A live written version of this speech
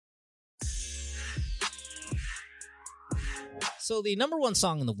So the number one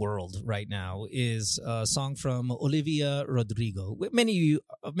song in the world right now is a song from Olivia Rodrigo. Many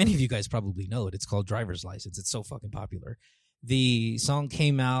of you guys probably know it. It's called "Driver's License." It's so fucking popular. The song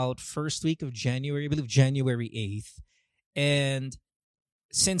came out first week of January, I believe January 8th, and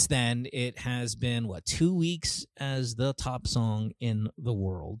since then it has been 2 weeks as the top song in the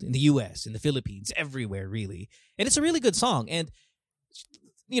world, in the U.S., in the Philippines, everywhere really, and it's a really good song. And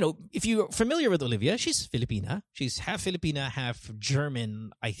if you're familiar with Olivia, she's Filipina. She's half Filipina, half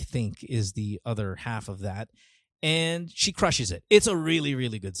German, I think, is the other half of that. And she crushes it. It's a really,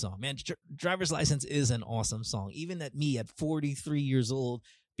 really good song. Man, Driver's License is an awesome song. Even at me, at 43 years old,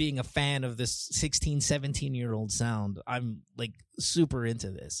 being a fan of this 16, 17-year-old sound, I'm like super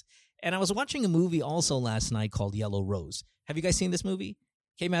into this. And I was watching a movie also last night called Yellow Rose. Have you guys seen this movie?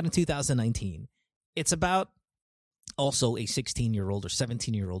 Came out in 2019. It's about also a 16-year-old or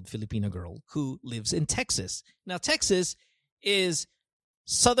 17-year-old Filipino girl who lives in Texas. Now, Texas is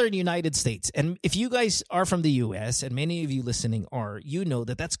southern United States. And if you guys are from the U.S., and many of you listening are, you know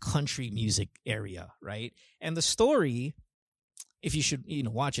that that's country music area, right? And the story, if you should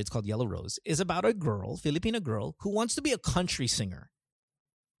watch it, it's called Yellow Rose, is about a girl, Filipino girl, who wants to be a country singer.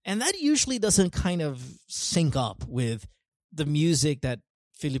 And that usually doesn't kind of sync up with the music that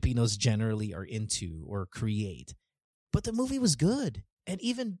Filipinos generally are into or create. But the movie was good. And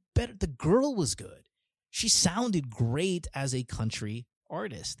even better, the girl was good. She sounded great as a country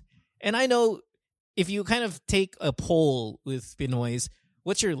artist. And I know if you kind of take a poll with Pinoys,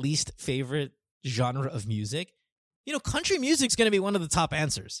 what's your least favorite genre of music? Country music's going to be one of the top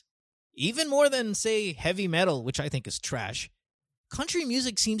answers. Even more than, say, heavy metal, which I think is trash. Country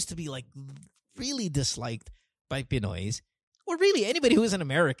music seems to be like really disliked by Pinoys. Or really anybody who is an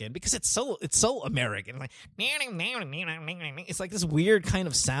American, because it's so American. Like, it's like this weird kind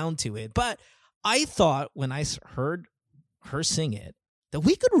of sound to it. But I thought when I heard her sing it that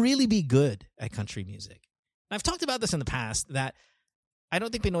we could really be good at country music. And I've talked about this in the past, that I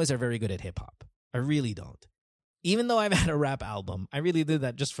don't think Pinoys are very good at hip-hop. I really don't. Even though I've had a rap album, I really did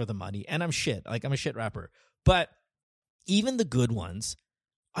that just for the money. And I'm shit. Like, I'm a shit rapper. But even the good ones,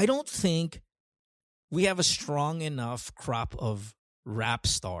 I don't think we have a strong enough crop of rap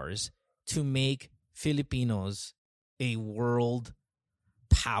stars to make Filipinos a world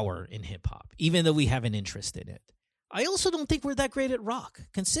power in hip-hop, even though we have an interest in it. I also don't think we're that great at rock,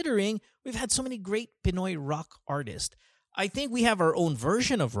 considering we've had so many great Pinoy rock artists. I think we have our own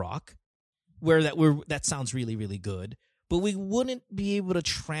version of rock, where that sounds really, really good, but we wouldn't be able to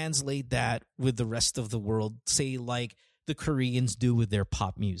translate that with the rest of the world, say like the Koreans do with their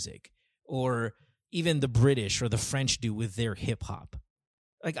pop music, or even the British or the French do with their hip-hop.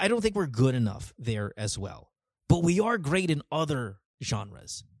 Like, I don't think we're good enough there as well. But we are great in other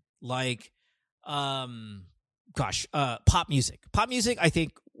genres, like pop music. Pop music, I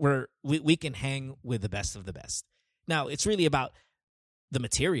think we can hang with the best of the best. Now, it's really about the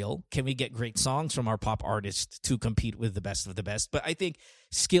material. Can we get great songs from our pop artists to compete with the best of the best? But I think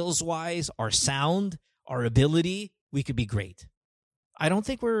skills-wise, our sound, our ability, we could be great. I don't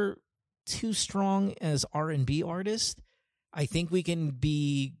think we're too strong as R&B artists. I think we can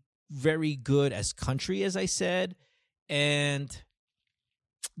be very good as country, as I said, and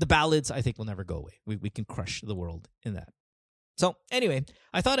the ballads I think will never go away. We can crush the world in that. So anyway,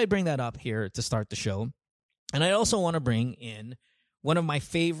 I thought I'd bring that up here to start the show. And I also want to bring in one of my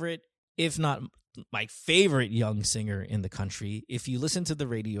favorite, if not my favorite young singer in the country. If you listen to the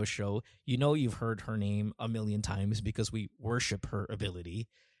radio show, you know you've heard her name a million times because we worship her ability.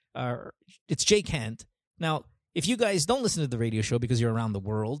 It's Jay Kent. Now, if you guys don't listen to the radio show because you're around the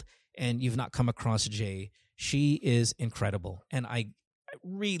world and you've not come across Jay, she is incredible. And I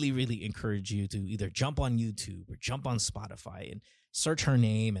really, really encourage you to either jump on YouTube or jump on Spotify and search her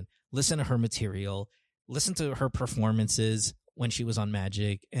name and listen to her material, listen to her performances when she was on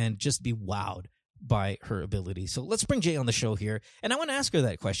Magic, and just be wowed by her ability. So let's bring Jay on the show here. And I want to ask her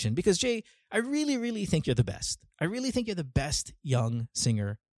that question because, Jay, I really, really think you're the best. I really think you're the best young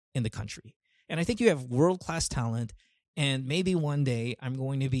singer in the country. And I think you have world-class talent. And maybe one day I'm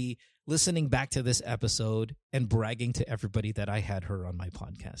going to be listening back to this episode and bragging to everybody that I had her on my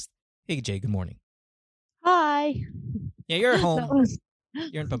podcast. Hey, Jay, good morning. Hi. Yeah, you're at home.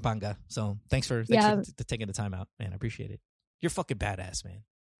 You're in Pampanga. So thanks for taking the time out, man. I appreciate it. You're fucking badass, man.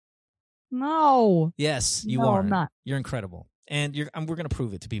 No. Yes, you are. I'm not. You're incredible. And we're going to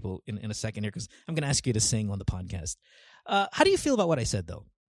prove it to people in a second here because I'm going to ask you to sing on the podcast. How do you feel about what I said, though?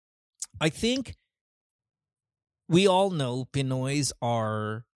 I think we all know Pinoys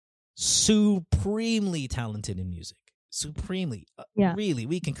are supremely talented in music. Supremely. Yeah. Really,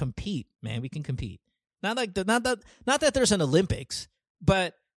 we can compete, man. We can compete. Not that there's an Olympics,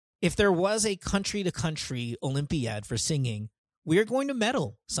 but if there was a country to country Olympiad for singing, we're going to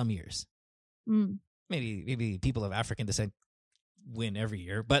medal some years. Mm. Maybe people of African descent win every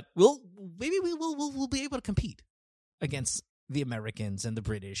year, but we'll be able to compete against the Americans and the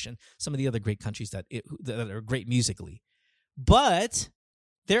British and some of the other great countries that are great musically. But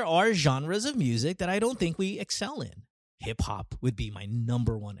there are genres of music that I don't think we excel in. Hip hop would be my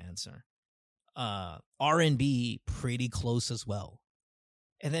number one answer. R&B pretty close as well.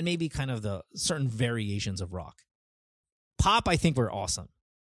 And then maybe kind of the certain variations of rock. Pop, I think we're awesome.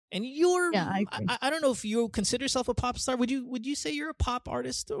 And you're, I agree. I don't know if you consider yourself a pop star. Would you say you're a pop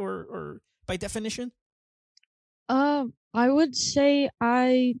artist or by definition? I would say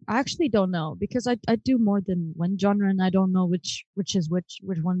I actually don't know because I do more than one genre and I don't know which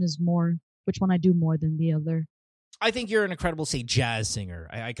one is more, which one I do more than the other. I think you're an incredible, say, jazz singer.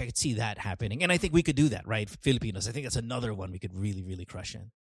 I could see that happening. And I think we could do that, right? Filipinos. I think that's another one we could really, really crush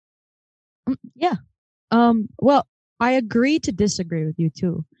in. Yeah. Well, I agree to disagree with you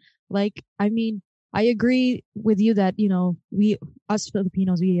too. Like, I mean, I agree with you that, us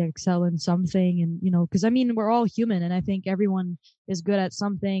Filipinos, we excel in something and, because I mean, we're all human and I think everyone is good at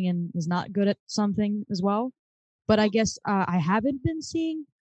something and is not good at something as well. But I guess I haven't been seeing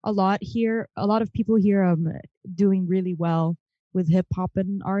a lot of people here doing really well with hip hop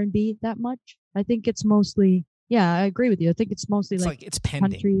and R&B that much. I think it's mostly, I agree with you. I think it's mostly it's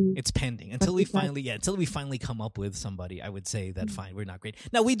pending. Country, it's pending until we finally come up with somebody. I would say that fine, we're not great.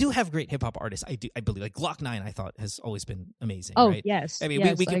 Now we do have great hip hop artists. I believe like Glock 9. I thought has always been amazing. Oh right? yes, I mean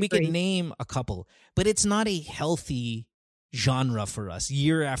yes, we can name a couple, but it's not a healthy genre for us.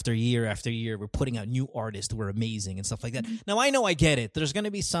 Year after year after year, we're putting out new artists who are amazing and stuff like that. Now I know I get it. There's going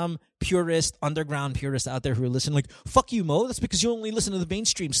to be some underground purists out there who are listening like, "Fuck you, Mo. That's because you only listen to the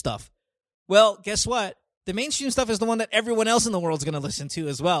mainstream stuff." Well, guess what? The mainstream stuff is the one that everyone else in the world is going to listen to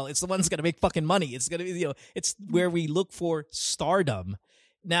as well. It's the one that's going to make fucking money. It's going to be, it's where we look for stardom.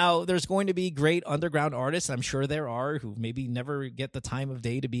 Now, there's going to be great underground artists, I'm sure there are, who maybe never get the time of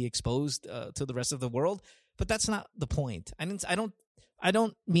day to be exposed to the rest of the world, but that's not the point. I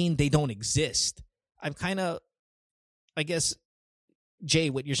don't mean they don't exist. I'm kind of, I guess,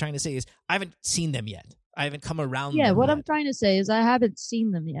 Jay, what you're trying to say is I haven't seen them yet. I haven't come around. Yeah, what yet. I'm trying to say is I haven't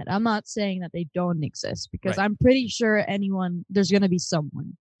seen them yet. I'm not saying that they don't exist because Right. I'm pretty sure there's going to be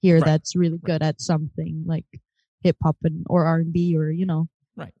someone here Right. that's really good at something like hip hop or R&B or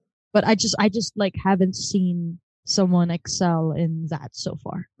Right. But I just like haven't seen someone excel in that so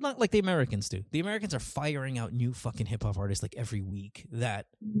far. Not like the Americans do. The Americans are firing out new fucking hip hop artists like every week that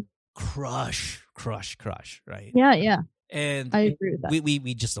crush, right? Yeah. And I agree with that.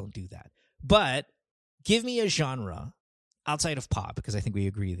 we just don't do that. But give me a genre outside of pop, because I think we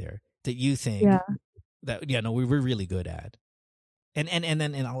agree there, that you think that we're really good at. And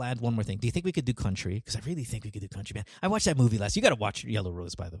I'll add one more thing. Do you think we could do country? Because I really think we could do country, man. I watched that movie last. You got to watch Yellow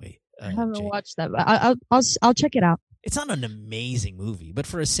Rose, by the way. I haven't Jay. watched that, but I'll check it out. It's not an amazing movie, but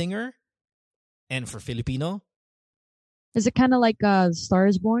for a singer and for Filipino, Is it kind of like Star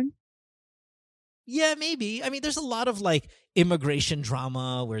is Born? yeah, maybe. I mean, there's a lot of like immigration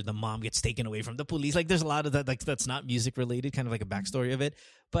drama where the mom gets taken away from the police. Like, there's a lot of that. Like, that's not music related, kind of like a backstory of it.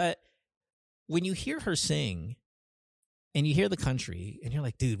 But when you hear her sing, and you hear the country, and you're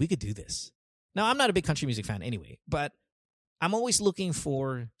like, dude, we could do this. Now, I'm not a big country music fan anyway, but I'm always looking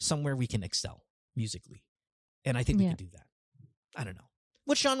for somewhere we can excel musically, and I think we could do that. I don't know.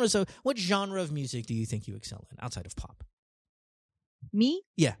 What genre of music do you think you excel in outside of pop? Me?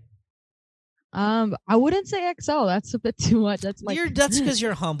 Yeah. I wouldn't say excel. That's a bit too much. That's like That's because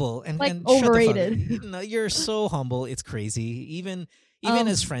you're humble and like and overrated. No, you're so humble. It's crazy. Even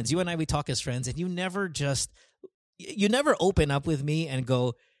as friends, you and I, we talk as friends, and you never open up with me and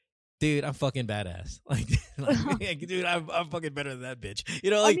go, dude, I'm fucking badass. Like dude, I'm fucking better than that bitch.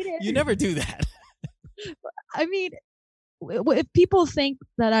 You never do that. I mean, if people think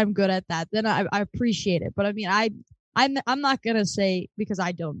that I'm good at that, then I appreciate it. But I mean, I'm not gonna say because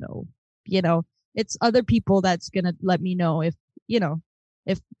I don't know. It's other people that's gonna let me know if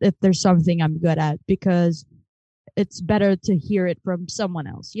there's something I'm good at, because it's better to hear it from someone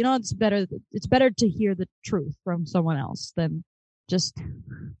else. It's better to hear the truth from someone else than just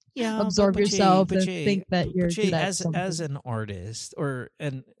absorb yourself and think that you're good at something. As an artist,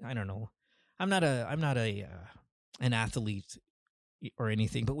 and I don't know, I'm not an athlete or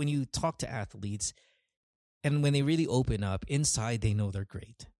anything, but when you talk to athletes and when they really open up inside, they know they're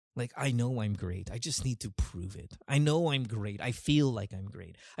great. Like, I know I'm great. I just need to prove it. I know I'm great. I feel like I'm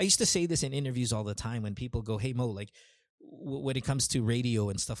great. I used to say this in interviews all the time when people go, hey, Mo, like, when it comes to radio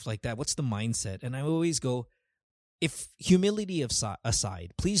and stuff like that, what's the mindset? And I always go, if humility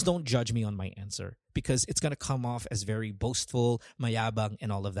aside, please don't judge me on my answer because it's going to come off as very boastful, mayabang,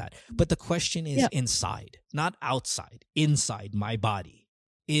 and all of that. But the question is inside, not outside, inside my body,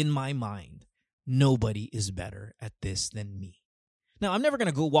 in my mind. Nobody is better at this than me. Now, I'm never going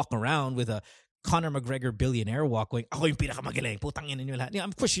to go walk around with a Conor McGregor billionaire walk going, ako yung pinakamagaling, putang ina niyo lahat.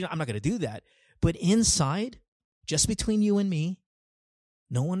 Of course, I'm not going to do that. But inside, just between you and me,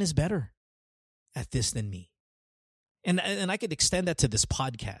 no one is better at this than me. And I could extend that to this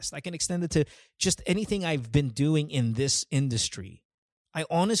podcast. I can extend it to just anything I've been doing in this industry. I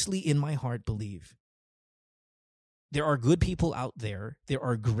honestly, in my heart, believe there are good people out there. There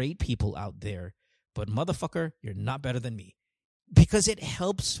are great people out there. But motherfucker, you're not better than me. Because it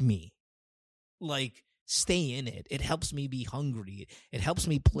helps me, like, stay in it. It helps me be hungry. It helps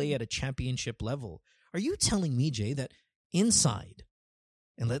me play at a championship level. Are you telling me, Jay, that inside,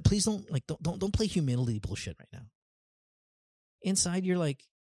 and please don't play humility bullshit right now. Inside, you're like,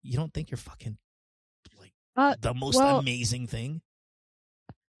 you don't think you're fucking like the most amazing thing?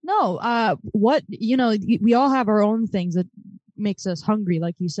 No, we all have our own things that makes us hungry,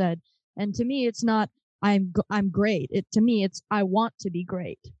 like you said. And to me, it's not I'm great. To me, it's I want to be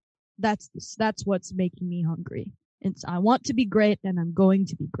great. That's what's making me hungry. It's I want to be great, and I'm going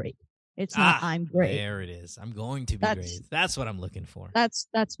to be great. It's not I'm great. There it is. I'm going to be great. That's what I'm looking for. That's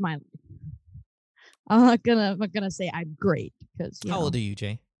my life. I'm not gonna say I'm great because. How old are you,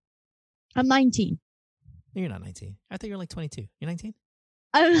 Jay? I'm 19. No, you're not 19. I thought you were like 22. You're 19?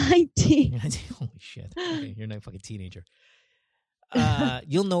 I'm 19. You're 19? Holy shit! Okay, you're not a fucking teenager.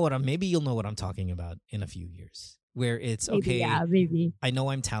 You'll know what I'm talking about in a few years. Where it's okay. Yeah, maybe. I know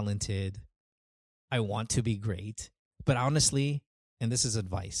I'm talented. I want to be great, but honestly, and this is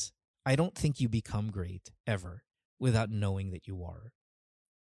advice, I don't think you become great ever without knowing that you are.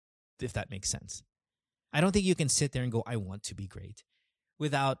 If that makes sense. I don't think you can sit there and go, I want to be great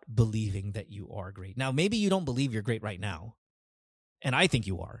without believing that you are great. Now, maybe you don't believe you're great right now. And I think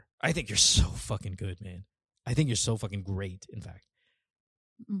you are. I think you're so fucking good, man. I think you're so fucking great, in fact.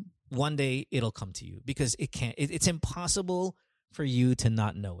 One day it'll come to you because it's impossible for you to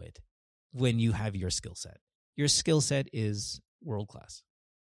not know it when you have your skill set. Your skill set is world class.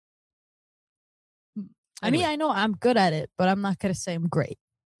 Anyway. I know I'm good at it, but I'm not going to say I'm great.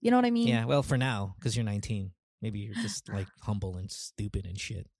 You know what I mean? Yeah, well, for now, because you're 19. Maybe you're just like humble and stupid and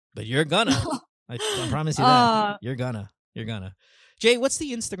shit. But you're gonna. I promise you that. You're gonna. Jay, what's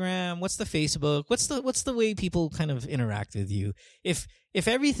the Instagram? What's the Facebook? What's the way people kind of interact with you? If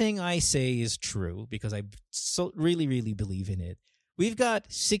everything I say is true, because I so really, really believe in it, we've got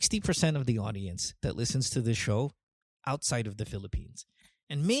 60% of the audience that listens to this show outside of the Philippines.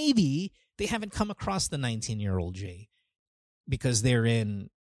 And maybe they haven't come across the 19-year-old Jay because they're in,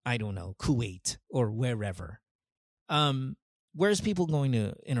 I don't know, Kuwait or wherever. Where's people going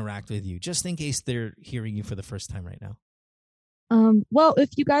to interact with you, just in case they're hearing you for the first time right now? Well, if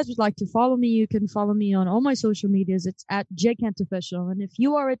you guys would like to follow me, you can follow me on all my social medias. It's at J Kent Official. And if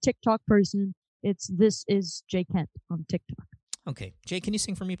you are a TikTok person, this is J Kent on TikTok. Okay. Jay, can you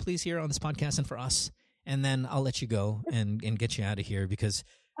sing for me, please, here on this podcast and for us? And then I'll let you go and get you out of here because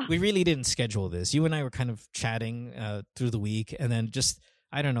we really didn't schedule this. You and I were kind of chatting through the week. And then just,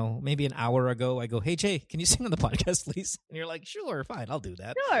 I don't know, maybe an hour ago, I go, hey, Jay, can you sing on the podcast, please? And you're like, sure, fine, I'll do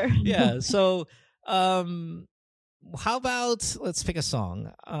that. Sure. Yeah. So, how about let's pick a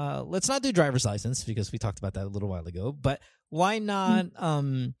song? Let's not do Driver's License because we talked about that a little while ago. But why not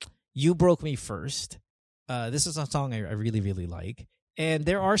You Broke Me First? This is a song I really, really like. And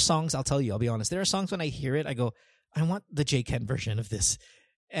there are songs, I'll tell you, I'll be honest. There are songs when I hear it, I go, I want the J Kent version of this.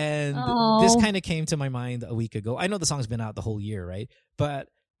 And this kind of came to my mind a week ago. I know the song's been out the whole year, right? But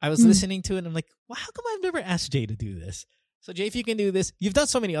I was listening to it and I'm like, well, how come I've never asked Jay to do this? So, Jay, if you can do this, you've done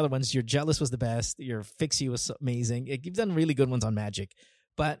so many other ones. Your Jealous was the best. Your Fix You was amazing. You've done really good ones on Magic.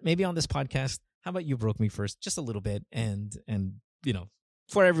 But maybe on this podcast, how about You Broke Me First? Just a little bit. And you know,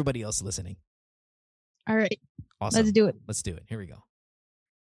 for everybody else listening. All right. Awesome. Let's do it. Let's do it. Here we go.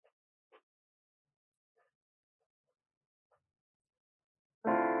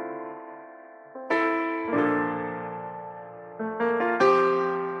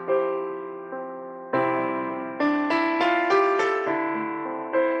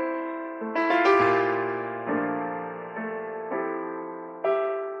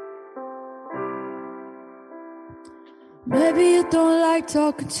 Maybe you don't like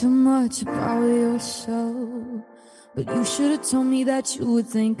talking too much about yourself, but you should have told me that you were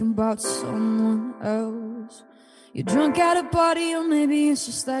thinking about someone else. You're drunk at a party, or maybe it's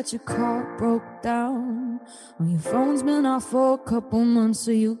just that your car broke down. Or your phone's been off for a couple months,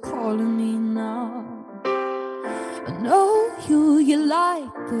 so you calling me now. I know you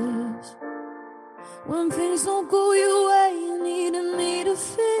like this. When things don't go your way, you needed me to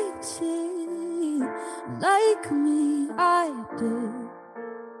fix it. Like me, I did.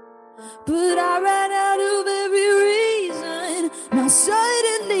 But I ran out of every reason. Now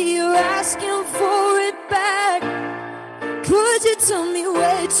suddenly you're asking for it back. Could you tell me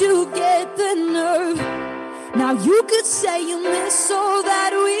where'd you get the nerve? Now you could say you miss all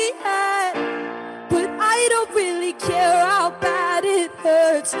that we had, but I don't really care how bad it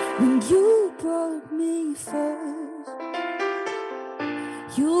hurts when you broke me first.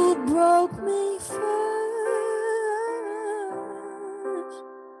 You broke me first.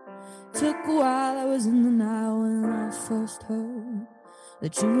 Took a while, I was in the now when I first heard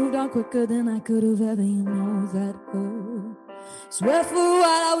that you moved on quicker than I could have ever, you know that hurt. Swear for a while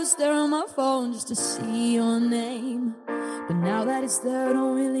I was there on my phone just to see your name, but now that it's there I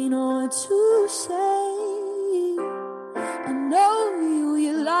don't really know what to say. I know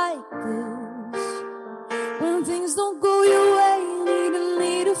you like this. When things don't go your way, you need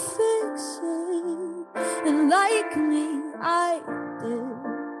me to fix it. And like me, I did.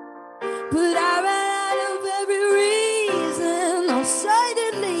 But I ran out of every reason. Now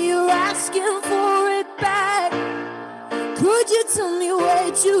suddenly you're asking for it back. Could you tell me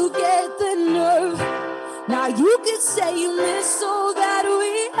where'd you get the nerve? Now you could say you miss all that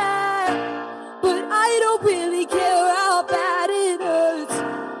we had, but I don't really care how bad it hurts.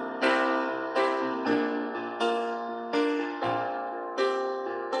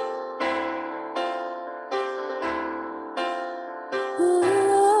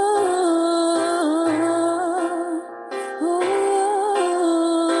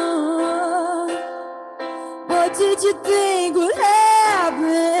 What did you think would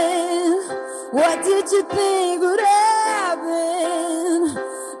happen? What did you think would happen?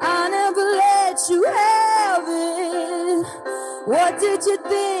 I never let you have it. What did you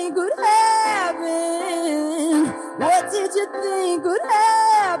think would happen? What did you think would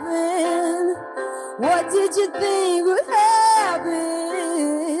happen? What did you think would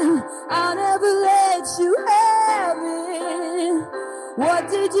happen? I never let you have it. What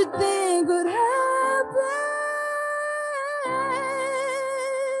did you think would happen?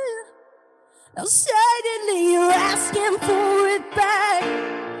 Now suddenly you're asking for it back.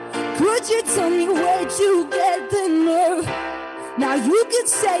 Could you tell me where'd you get the nerve? Now you could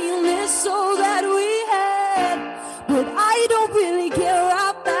say you miss all that we had, but I don't really care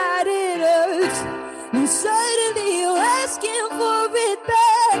how bad it hurts. Now suddenly you're asking for it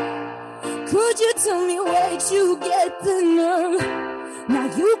back. Could you tell me where'd you get the nerve? Now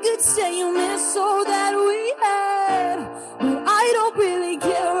you could say you miss all that we had, but I don't really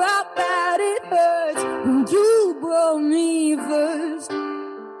care how bad it hurts when you broke me first.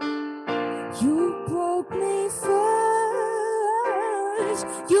 You broke me first.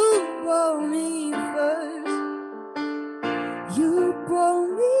 You broke me first. You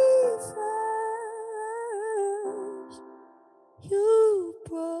broke me first. You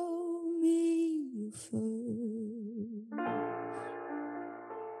broke me first.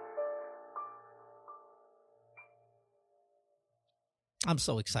 I'm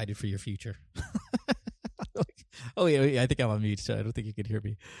so excited for your future. Oh, yeah, I think I'm on mute, so I don't think you can hear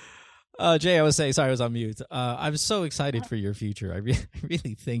me. Jay, I was saying, sorry, I was on mute. I'm so excited for your future. I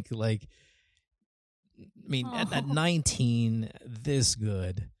really think, like, I mean, at 19, this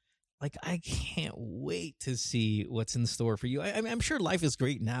good, like, I can't wait to see what's in store for you. I mean, I'm sure life is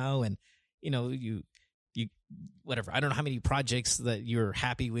great now, and, you know, you whatever. I don't know how many projects that you're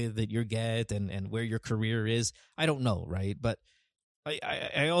happy with that you get and where your career is. I don't know, right? But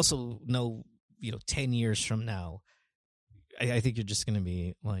I also know, 10 years from now, I think you're just going to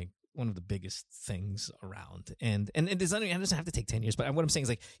be like one of the biggest things around. And it doesn't have to take 10 years, but what I'm saying is,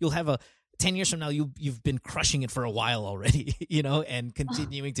 like, you'll have 10 years from now, you've been crushing it for a while already, and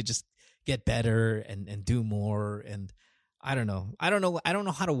continuing to just get better and do more. And I don't know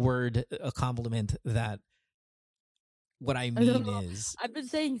how to word a compliment that. What I mean is, I've been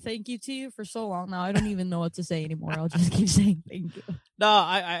saying thank you to you for so long now. I don't even know what to say anymore. I'll just keep saying thank you. No,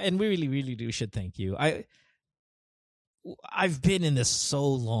 and we really, really do should thank you. I've been in this so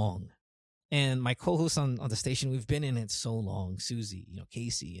long, and my co-host on the station, we've been in it so long, Susie,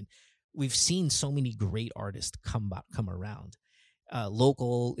 Casey, and we've seen so many great artists come around,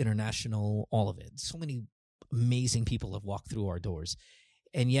 local, international, all of it. So many amazing people have walked through our doors,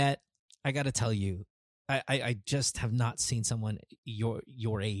 and yet I got to tell you, I just have not seen someone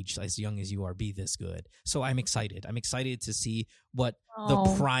your age, as young as you are, be this good. So I'm excited. I'm excited to see what the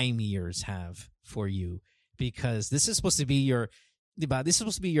Oh. prime years have for you, because this is supposed to be your, diba? This is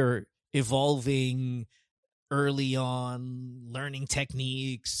supposed to be your evolving, early on, learning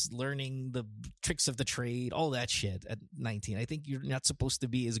techniques, learning the tricks of the trade, all that shit at 19. I think you're not supposed to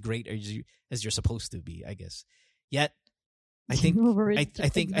be as great as you're supposed to be, I guess. Yet I think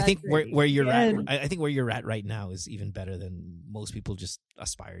where you're at, I think where you're at right now is even better than most people just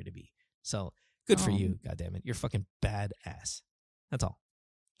aspire to be. So good for you, goddammit. You're fucking badass. That's all.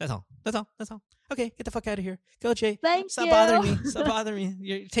 That's all. Okay, get the fuck out of here. Go, Jay. Thank Stop you. bothering me. Stop bothering me.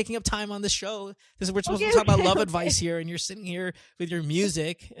 You're taking up time on the show. We're supposed to talk about love advice here, and you're sitting here with your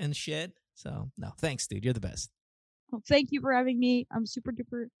music and shit. So no, thanks, dude. You're the best. Well, thank you for having me. I'm super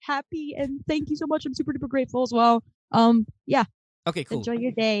duper happy, and thank you so much. I'm super duper grateful as well. Yeah. Okay, cool. Enjoy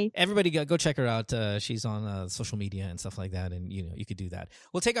your day. Everybody go check her out. She's on social media and stuff like that, and you could do that.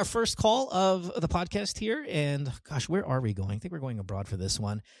 We'll take our first call of the podcast here, and gosh, where are we going? I think we're going abroad for this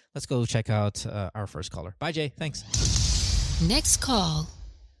one. Let's go check out our first caller. Bye, Jay. Thanks. Next call.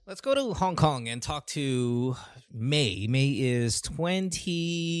 Let's go to Hong Kong and talk to May. May is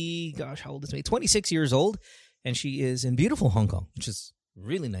 20. Gosh, how old is May? 26 years old, and she is in beautiful Hong Kong, which is a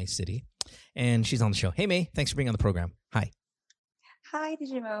really nice city. And she's on the show. Hey, May. Thanks for being on the program. Hi. Hi,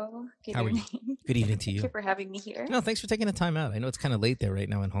 Digimo. Good How are you? evening. Good evening to you. Thank you for having me here. No, thanks for taking the time out. I know it's kind of late there right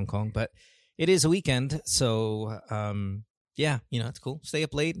now in Hong Kong, but it is a weekend. So, yeah, it's cool. Stay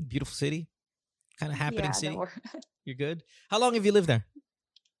up late. Beautiful city. Kind of happening city. You're good. How long have you lived there?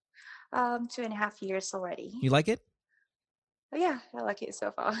 2.5 years already. You like it? Oh, yeah, I like it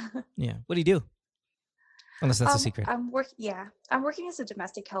so far. Yeah. What do you do? Unless that's a secret. I'm working as a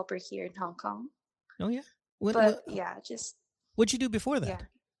domestic helper here in Hong Kong. Oh, yeah? What'd you do before that? Yeah.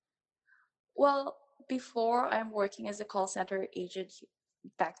 Well, before I'm working as a call center agent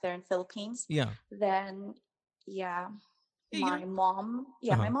back there in Philippines. Yeah. Then, my mom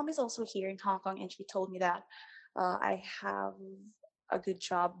is also here in Hong Kong, and she told me that I have a good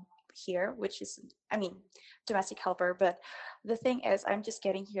job here, which is, domestic helper. But the thing is, I'm just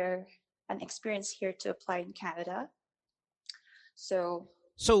getting here an experience here to apply in Canada. So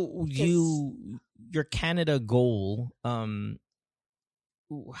your Canada goal,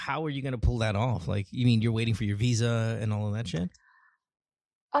 how are you going to pull that off? Like, you mean you're waiting for your visa and all of that shit?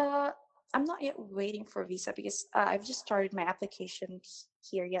 I'm not yet waiting for a visa because I've just started my application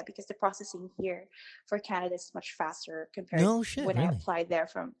here yet, because the processing here for Canada is much faster compared to when I applied there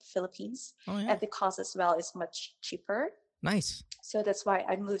from Philippines. Oh, yeah. And the cost as well is much cheaper. Nice. So that's why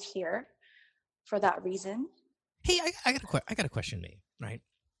I moved here for that reason. Hey, I got a question, mate, right?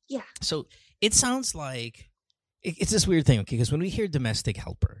 Yeah. So it sounds like it's this weird thing, okay? Because when we hear domestic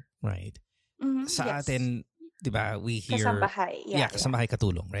helper, right? Sa atin, diba, we hear kasambahay. Yeah, kasambahay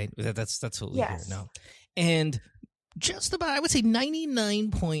katulong, right? That's what we hear now. And just about, I would say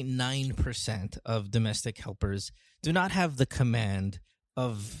 99.9% of domestic helpers do not have the command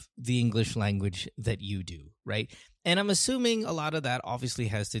of the English language that you do, right? And I'm assuming a lot of that obviously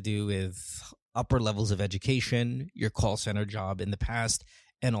has to do with upper levels of education, your call center job in the past,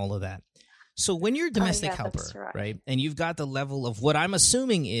 and all of that. So when you're a domestic helper, right, and you've got the level of what I'm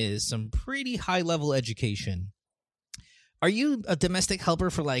assuming is some pretty high level education, are you a domestic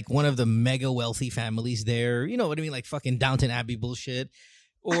helper for like one of the mega wealthy families there? You know what I mean? Like fucking Downton Abbey bullshit?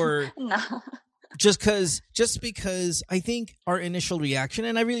 Or no. just because I think our initial reaction,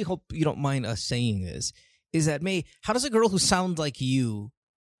 and I really hope you don't mind us saying this, is that, May, how does a girl who sounds like you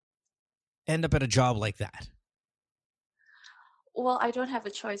end up at a job like that? Well, I don't have a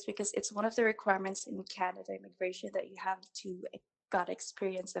choice because it's one of the requirements in Canada immigration that you have to got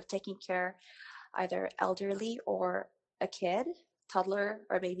experience of taking care either elderly or a kid, toddler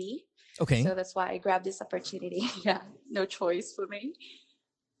or baby. Okay. So that's why I grabbed this opportunity. Yeah, no choice for me.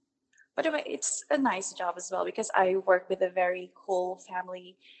 But anyway, it's a nice job as well because I work with a very cool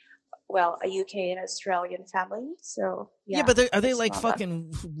family. Well, a UK and Australian family. So yeah, but are they like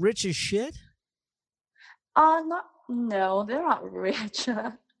fucking rich as shit? No, they're not rich.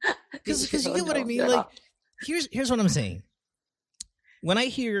 Because you get what I mean. Like, here's what I'm saying. When I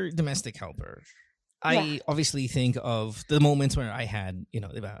hear domestic helper, I obviously think of the moments where I had,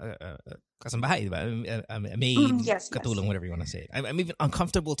 kasambahay, a maid, katulong, whatever you want to say. I'm even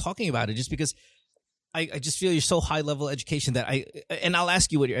uncomfortable talking about it just because I just feel you're so high level education that and I'll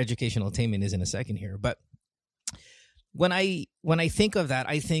ask you what your educational attainment is in a second here, but when I think of that,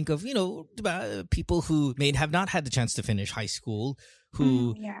 I think of, people who may have not had the chance to finish high school,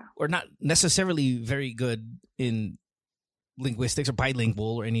 who are not necessarily very good in linguistics or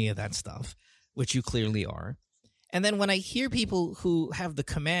bilingual or any of that stuff. which you clearly are. And then when I hear people who have the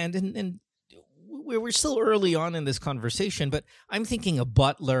command, and we're still early on in this conversation, but I'm thinking a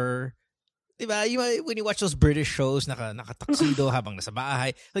butler. Diba? When you watch those British shows, naka-tuxedo habang nasa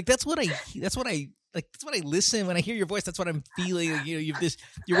bahay, like that's what I listen when I hear your voice. That's what I'm feeling. Like,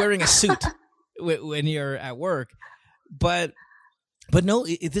 you're wearing a suit when you're at work, but no,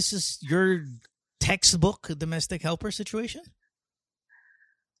 this is your textbook domestic helper situation.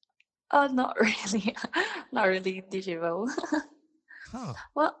 Not really, not really, Digimo. Oh,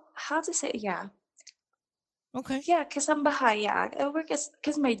 Well, how to say? Yeah, okay. yeah, because I'm bahay. Yeah, I work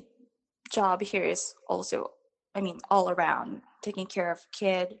because my job here is also, I mean, all around taking care of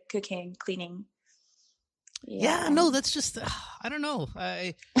kid, cooking, cleaning. Yeah, Yeah. no, that's just I don't know.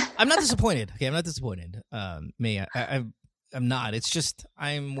 I'm not disappointed. Okay, I'm not disappointed. May I'm not. It's just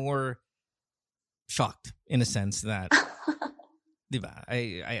I'm more shocked in a sense that diba?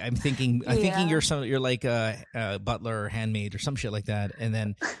 I'm thinking Yeah. you're like a butler or handmaid or some shit like that, and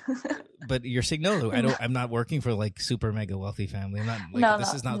then but you're saying no. I'm not working for like super mega wealthy family. I'm not like No,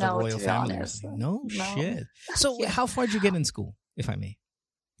 this no, is not the no, royal to be family. Or honest. something. No, No. shit. So Yeah. how far did you get in school, if I may?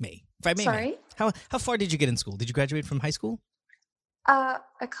 If I may. Sorry? How far did you get in school? Did you graduate from high school? A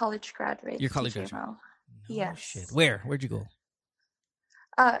college graduate. You're college TJMO. graduate. No Yes. shit. Where'd you go?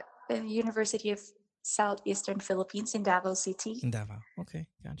 The University of Southeastern Philippines in Davao City. In Davao. Okay,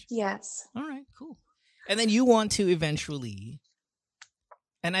 gotcha. Yes. All right, cool. And then you want to eventually,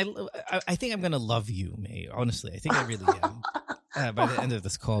 and I think I'm gonna love you, May. Honestly, I think I really am. By the end of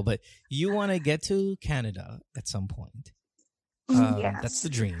this call, but you want to get to Canada at some point. Yes. That's the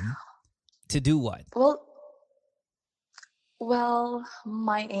dream. To do what? Well,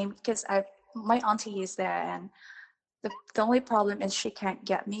 my aim, because my auntie is there, and the only problem is she can't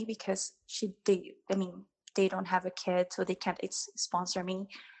get me because they don't have a kid, so they can't sponsor me.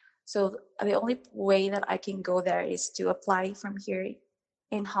 So the only way that I can go there is to apply from here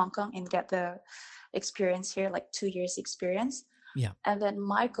in Hong Kong and get the experience here, like 2 years experience. Yeah. And then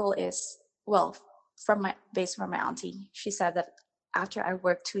my goal is, well, based from my auntie, she said that after I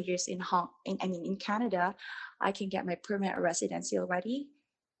work 2 years in Canada, I can get my permanent residency already,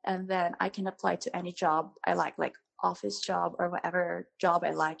 and then I can apply to any job I like office job or whatever job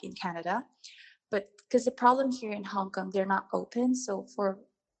I like in Canada. But because the problem here in Hong Kong, they're not open. So for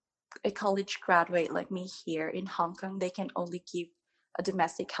a college graduate like me here in Hong Kong, they can only give a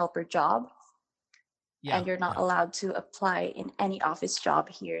domestic helper job. Yeah. And you're not allowed to apply in any office job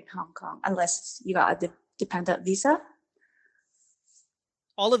here in Hong Kong unless you got a dependent visa.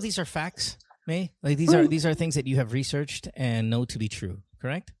 All of these are facts, May. Like these are things that you have researched and know to be true.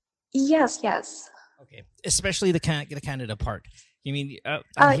 Correct? Yes. Okay. Especially the Canada part. You mean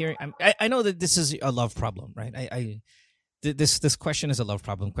I'm hearing? I know that this is a love problem, right? This question is a love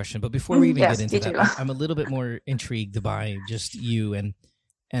problem question. But before we even Yes, get into you that, do. I'm a little bit more intrigued by just you and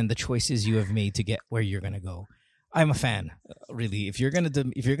the choices you have made to get where you're gonna go. I'm a fan, really. If you're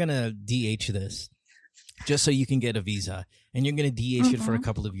gonna DH this, just so you can get a visa, and you're gonna DH it for a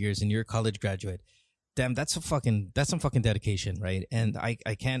couple of years, and you're a college graduate, damn, that's some fucking dedication, right? And I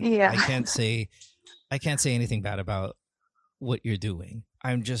can't say anything bad about what you're doing.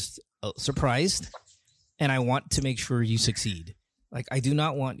 I'm just surprised, and I want to make sure you succeed. Like, I do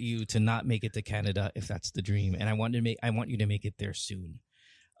not want you to not make it to Canada if that's the dream, and I want you to make it there soon.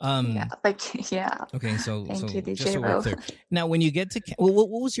 Yeah. Okay, so Thank you, just so DJ we're Bo. clear. Now, when you get to what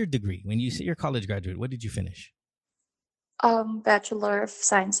was your degree? When you say you're college graduate, what did you finish? Bachelor of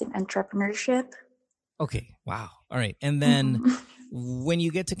Science in Entrepreneurship. Okay, wow. All right, and then Mhm. when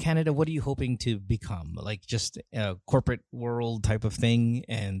you get to Canada, what are you hoping to become? Like just a corporate world type of thing,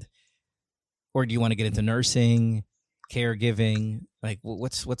 or do you want to get into nursing, caregiving? Like,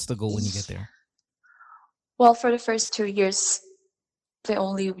 what's the goal when you get there? Well, for the first 2 years, the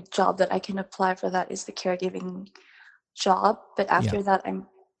only job that I can apply for that is the caregiving job. But after that, I'm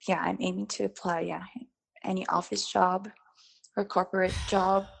aiming to apply any office job or corporate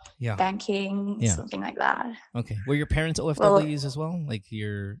job, Yeah. banking, Yeah. something like that. Okay. Were your parents OFWs as well? Like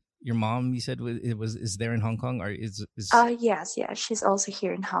your mom, you said is there in Hong Kong, or is Yes, she's also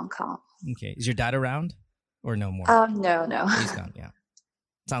here in Hong Kong. okay? Is your dad around, or no more? No. He's gone. Yeah,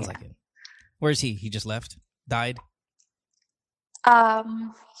 sounds like it. Where is he? He just left. Died.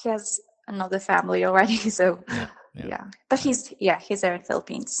 He has another family already, so Yeah. But he's there in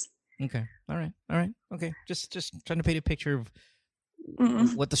Philippines. Okay. All right. Okay. Just trying to paint a picture of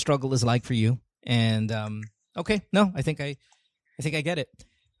Mm. what the struggle is like for you. And okay, no, I think I get it.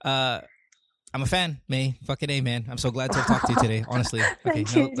 I'm a fan, May. Fucking A, man. I'm so glad to have talked to you today. Honestly. Okay.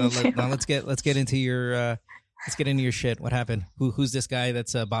 Thank you, Now let's get into your shit. What happened? Who's this guy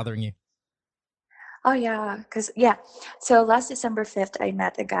that's bothering you? Oh yeah, because yeah. So last December 5th, I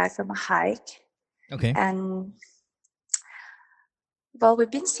met a guy from a hike, Okay. and well,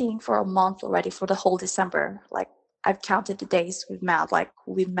 we've been seeing for a month already for the whole December. Like I've counted the days we've met. Like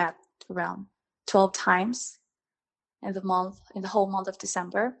we met around 12 times in the month, in the whole month of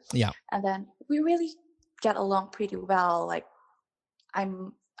December. Yeah. And then we really get along pretty well. Like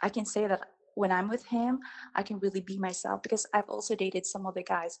I can say that when I'm with him, I can really be myself because I've also dated some other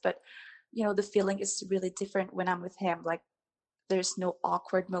guys, but the feeling is really different when I'm with him. Like there's no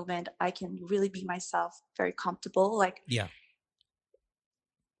awkward moment. I can really be myself, very comfortable. Like Yeah.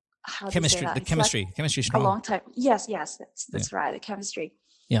 how do you say Chemistry. that? The It's like chemistry a strong. long time. Yes, that's Yeah. right. The chemistry.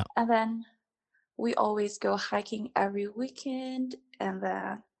 Yeah. And then we always go hiking every weekend, and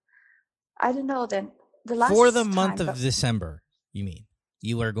then I don't know. Then the last For the month time, of December, you mean?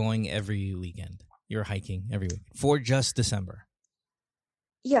 You are going every weekend. You're hiking every week for just December.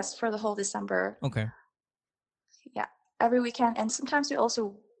 yes, for the whole December. Okay. Yeah, every weekend, and sometimes we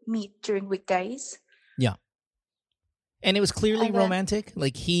also meet during weekdays. Yeah. And it was clearly And then romantic.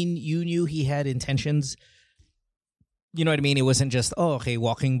 Like you knew he had intentions. You know what I mean? It wasn't just okay,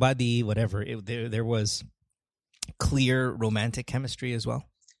 walking buddy, whatever. There was clear romantic chemistry as well.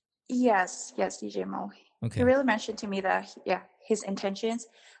 yes, DJ Mo. Okay. He really mentioned to me that his intentions,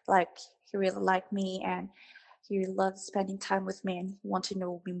 like he really liked me and he loved spending time with me and he wanted to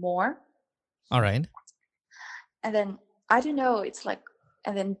know me more. All right. And then I don't know, it's like,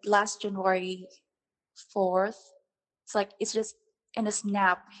 and then last January 4th, it's like it's just in a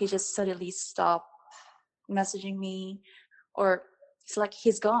snap, he just suddenly stopped messaging me, or it's like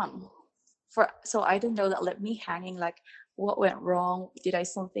he's gone. So I don't know, that left me hanging. Like, what went wrong? Did I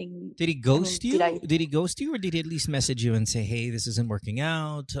something? Did he ghost you? Did I? Did he ghost you, or did he at least message you and say, "Hey, this isn't working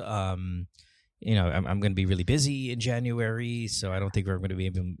out. I'm going to be really busy in January, so I don't think we're going to be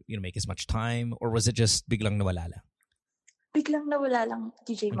able to make as much time." Or was it just biglang nawala lang? Biglang nawala lang,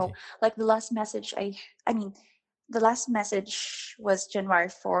 DJ Mo. Okay. Like the last message the last message was January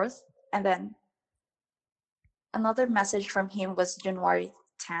 4th, and then another message from him was January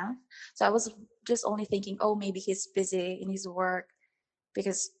 10th. So I was just only thinking, oh, maybe he's busy in his work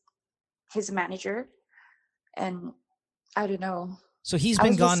because he's a manager, and I don't know. So he's I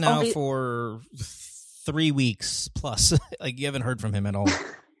been was gone just now only for 3 weeks plus. Like you haven't heard from him at all.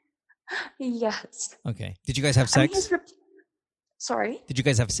 yes. Okay. Did you guys have I mean, sex? sorry? Did you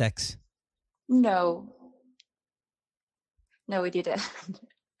guys have sex? No, we didn't.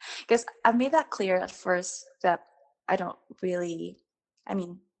 Because I made that clear at first that I don't really. I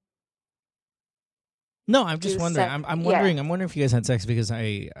mean, No, I'm just do wondering. sex. I'm wondering. I'm wondering if you guys had sex because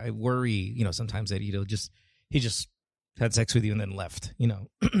I worry. Sometimes that he just had sex with you and then left.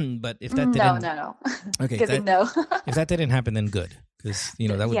 But if that didn't, No. okay, Good no. if that didn't happen, then good, because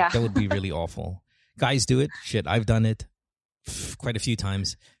that would be really awful. Guys do it. Shit, I've done it quite a few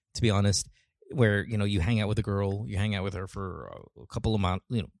times, to be honest. Where you hang out with a girl, you hang out with her for a couple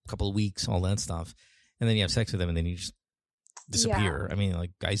of weeks, all that stuff, and then you have sex with them, and then you just disappear. Yeah. I mean,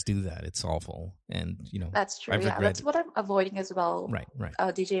 like guys do that. It's awful, and That's true. I've Yeah, regretted. that's what I'm avoiding as well. Right.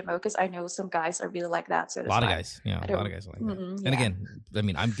 DJ Mo, because I know some guys are really like that. So A lot of guys, a lot of guys are like that. And again, I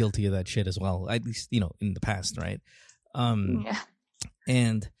mean, I'm guilty of that shit as well. At least in the past, right? Yeah.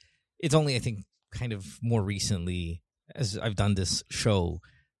 And it's only, I think, kind of more recently as I've done this show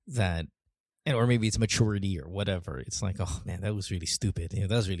that, or maybe it's maturity or whatever. It's like, oh man, that was really stupid. That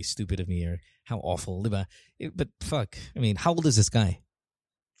was really stupid of me, or how awful. But fuck, I mean, how old is this guy?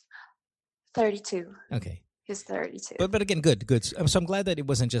 32. Okay. He's 32. But again, good. So I'm glad that it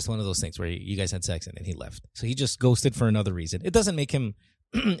wasn't just one of those things where you guys had sex and then he left. So he just ghosted for another reason. It doesn't make him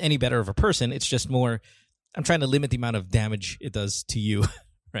any better of a person. It's just more, I'm trying to limit the amount of damage it does to you,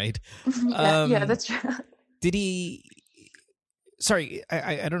 right? yeah, that's true. Did he? Sorry,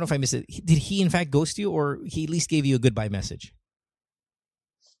 I don't know if I missed it. Did he in fact ghost you, or he at least gave you a goodbye message?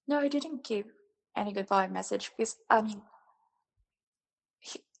 No, I didn't give any goodbye message because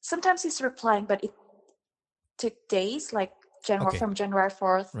sometimes he's replying, but it took days, like from January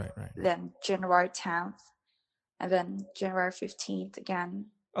 4th, right. then January 10th, and then January 15th again.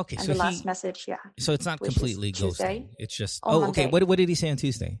 Okay, and so the last message, So it's not which is completely Tuesday, ghosting. It's just Monday. okay. What did he say on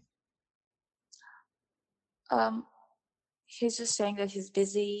Tuesday? He's just saying that he's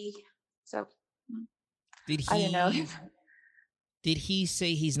busy. So Did I don't know. Did he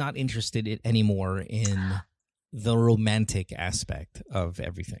say he's not interested anymore in the romantic aspect of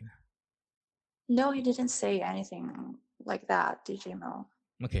everything? No, he didn't say anything like that, DJ Mo.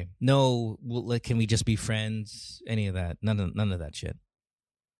 Okay. No, can we just be friends? Any of that? None of that shit.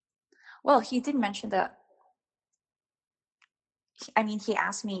 Well, he did mention that I mean, he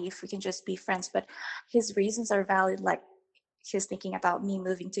asked me if we can just be friends, but his reasons are valid. Like, he's thinking about me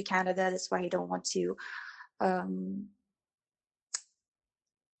moving to Canada. That's why he don't want to, um,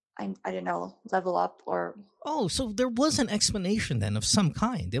 I don't know, level up or. Oh, so there was an explanation then of some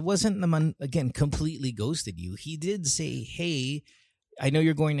kind. It wasn't the man, again, completely ghosted you. He did say, hey, I know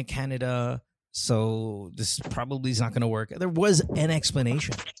you're going to Canada, so this probably is not going to work. There was an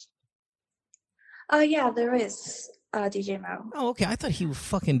explanation. Yeah, there is, DJ Mo. Oh, okay. I thought he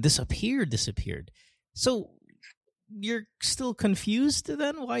fucking disappeared. So you're still confused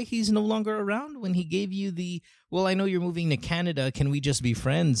then why he's no longer around when he gave you the, well, I know you're moving to Canada. Can we just be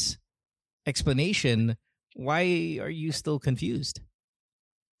friends? Explanation. Why are you still confused?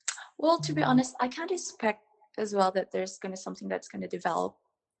 Well, to be honest, I can't expect as well that there's going to something that's going to develop.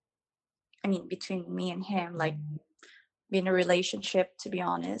 I mean, between me and him, like being a relationship, to be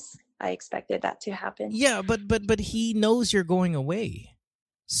honest. I expected that to happen. Yeah, but he knows you're going away.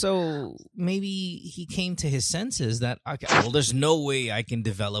 So maybe he came to his senses that, okay, well, there's no way I can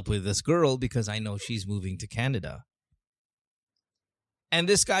develop with this girl because I know she's moving to Canada. And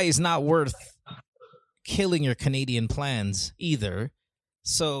this guy is not worth killing your Canadian plans either.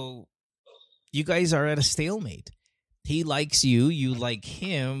 So you guys are at a stalemate. He likes you, you like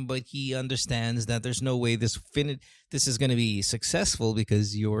him, but he understands that there's no way this is going to be successful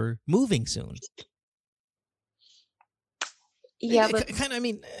because you're moving soon. Yeah, but kind of, I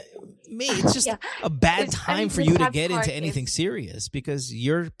mean, it's just a bad time for you to get into anything serious because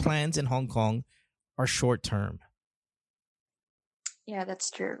your plans in Hong Kong are short term. Yeah, that's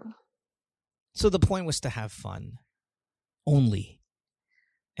true. So the point was to have fun only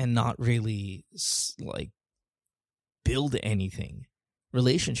and not really like build anything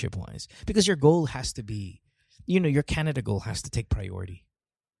relationship wise because your goal has to be, your Canada goal has to take priority.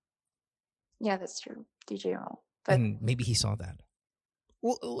 Yeah, that's true, DJ Mo. But and maybe he saw that.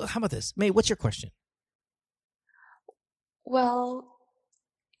 Well, how about this? May, what's your question? Well,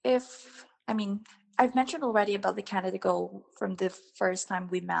 I've mentioned already about the Canada goal from the first time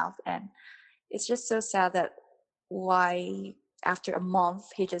we met, and it's just so sad that why after a month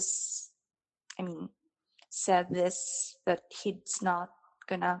he just, said this, that he's not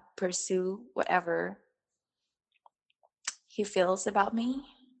gonna pursue whatever he feels about me.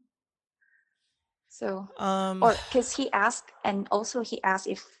 So, or because he asked, and also he asked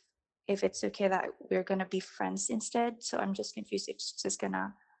if it's okay that we're gonna be friends instead. So I'm just confused if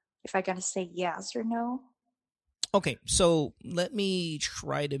I'm gonna say yes or no. Okay, so let me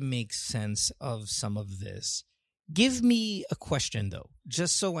try to make sense of some of this. Give me a question though,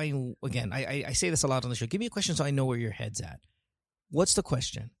 just so I say this a lot on the show. Give me a question so I know where your head's at. What's the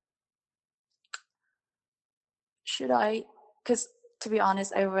question? Should I? Because to be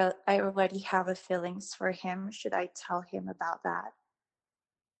honest, I already have a feelings for him. Should I tell him about that?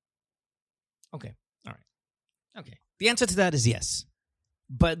 Okay. All right. Okay. The answer to that is yes.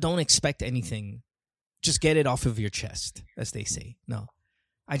 But don't expect anything. Just get it off of your chest, as they say. No.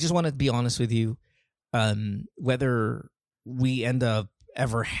 I just want to be honest with you. Whether we end up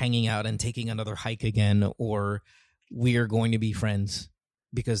ever hanging out and taking another hike again, or we are going to be friends,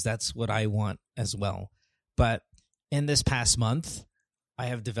 because that's what I want as well. But in this past month, I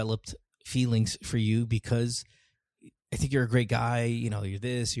have developed feelings for you because I think you're a great guy. You're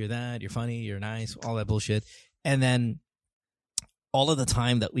this, you're that, you're funny, you're nice, all that bullshit. And then all of the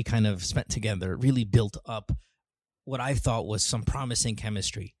time that we kind of spent together really built up what I thought was some promising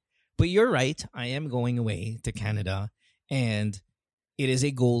chemistry. But you're right. I am going away to Canada, and it is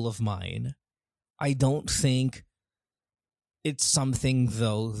a goal of mine. I don't think it's something,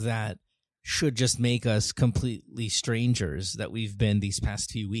 though, that should just make us completely strangers that we've been these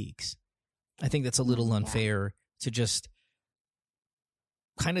past few weeks. I think that's a little unfair to just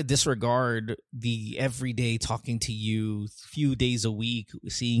kind of disregard the everyday talking to you, few days a week,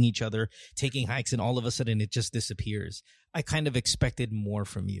 seeing each other, taking hikes, and all of a sudden it just disappears. I kind of expected more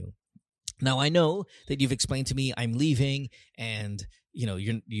from you. Now, I know that you've explained to me I'm leaving and,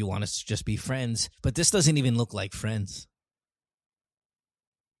 you want us to just be friends, but this doesn't even look like friends.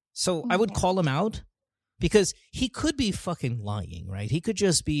 So I would call him out because he could be fucking lying, right? He could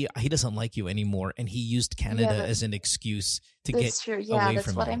just be, he doesn't like you anymore, and he used Canada as an excuse to get true. away Yeah, that's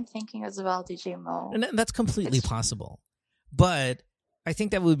from what you. I'm thinking as well, DJ Mo. And that's completely possible. But I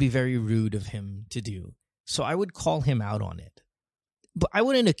think that would be very rude of him to do. So I would call him out on it. But I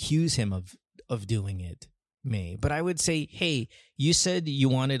wouldn't accuse him of doing it. May, but I would say, hey, you said you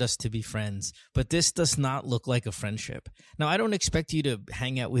wanted us to be friends, but this does not look like a friendship. Now, I don't expect you to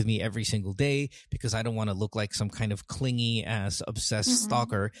hang out with me every single day because I don't want to look like some kind of clingy ass obsessed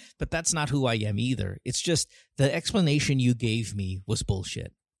stalker, but that's not who I am either. It's just the explanation you gave me was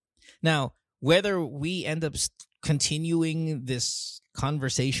bullshit. Now, whether we end up continuing this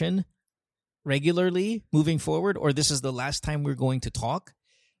conversation regularly moving forward, or this is the last time we're going to talk,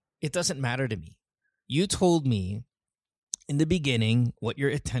 it doesn't matter to me. You told me in the beginning what your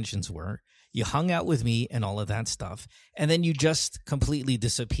intentions were. You hung out with me and all of that stuff. And then you just completely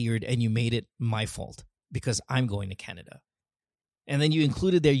disappeared and you made it my fault because I'm going to Canada. And then you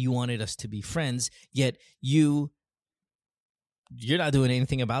included there you wanted us to be friends, yet you're not doing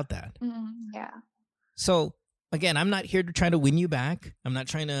anything about that. Yeah. So, again, I'm not here to try to win you back. I'm not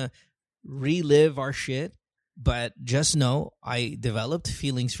trying to relive our shit. But just know I developed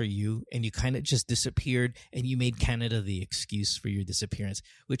feelings for you and you kind of just disappeared and you made Canada the excuse for your disappearance,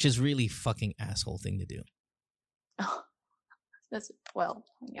 which is really fucking asshole thing to do. Oh,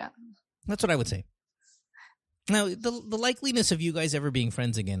 yeah. That's what I would say. Now, the likeliness of you guys ever being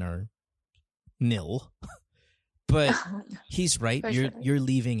friends again are nil. But he's right. You're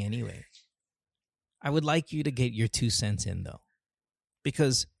leaving anyway. I would like you to get your 2 cents in, though.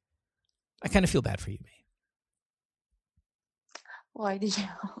 Because I kind of feel bad for you, May. Why did you?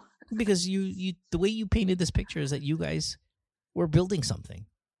 Because you the way you painted this picture is that you guys were building something.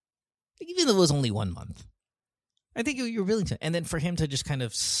 Even though it was only 1 month. I think you were building something. And then for him to just kind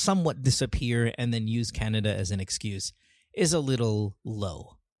of somewhat disappear and then use Canada as an excuse is a little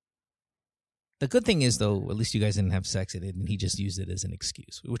low. The good thing is, though, at least you guys didn't have sex in it and he just used it as an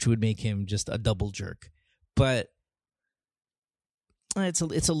excuse, which would make him just a double jerk. But it's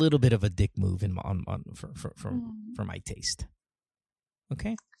a little bit of a dick move for my taste.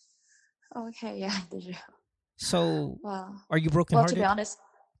 Okay? Okay, yeah. Did you? So, Well, are you brokenhearted? to be honest,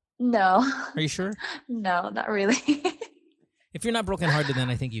 no. Are you sure? No, not really. If you're not brokenhearted, then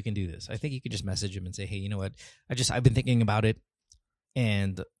I think you can do this. I think you could just message him and say, hey, you know what? I've been thinking about it,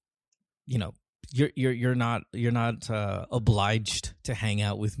 and you're not obliged to hang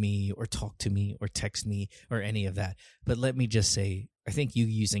out with me or talk to me or text me or any of that. But let me just say, I think you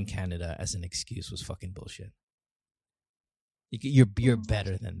using Canada as an excuse was fucking bullshit. You're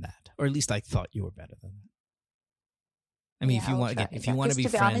better than that, or at least I thought you were better than that. I mean, yeah, if you want to be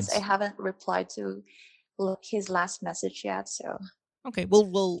friends, honest, I haven't replied to his last message yet. So okay,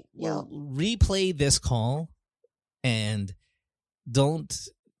 we'll replay this call, and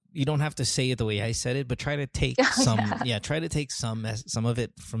you don't have to say it the way I said it, but try to take some some of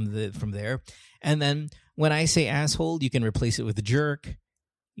it from there, and then when I say asshole, you can replace it with a jerk.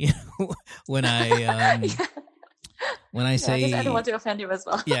 When I when I say I don't want to offend you as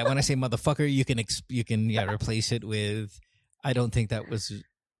well. Yeah, when I say motherfucker, you can replace it with I don't think that was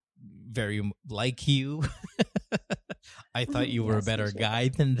very like you. I thought you were a better guy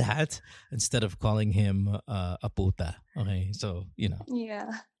than that, instead of calling him a puta. Okay, so Yeah.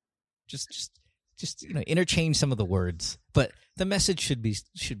 Just interchange some of the words, but the message should be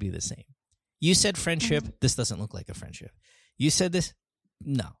the same. You said friendship. This doesn't look like a friendship. You said this.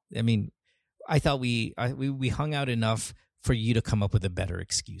 No, I mean, I thought we hung out enough for you to come up with a better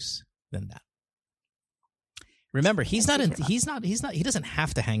excuse than that. Remember, he doesn't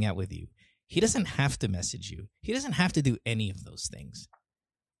have to hang out with you. He doesn't have to message you. He doesn't have to do any of those things.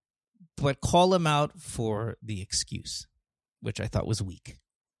 But call him out for the excuse, which I thought was weak.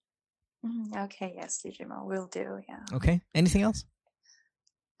 Okay, yes, Digimon, will do, yeah. Okay, anything else?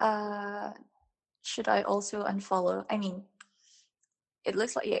 Should I also unfollow? I mean, it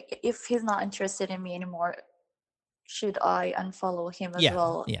looks like if he's not interested in me anymore, should I unfollow him as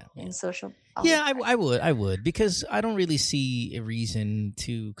well in social? I would, because I don't really see a reason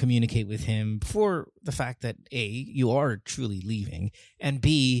to communicate with him for the fact that A, you are truly leaving, and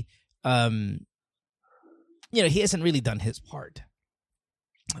B, he hasn't really done his part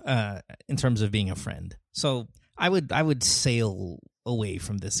in terms of being a friend. So I would sail away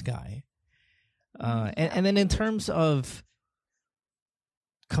from this guy. And then in terms of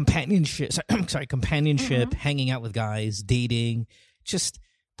companionship, hanging out with guys, dating, just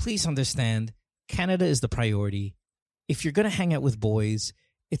please understand, Canada is the priority. If you're going to hang out with boys,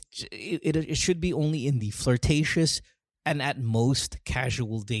 it should be only in the flirtatious and at most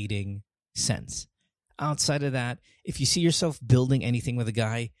casual dating sense. Outside of that, if you see yourself building anything with a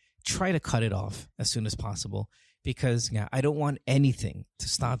guy, try to cut it off as soon as possible, because I don't want anything to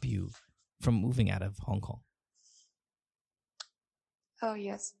stop you from moving out of Hong Kong. Oh,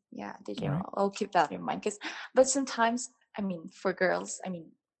 yes. Yeah, Right. I'll keep that in mind. But sometimes, I mean, for girls,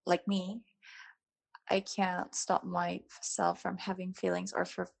 like me, I can't stop myself from having feelings or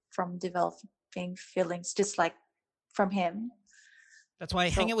from developing feelings just like from him. That's why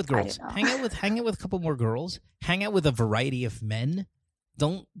hang So, out with I girls. don't know. Hang out with a couple more girls. Hang out with a variety of men.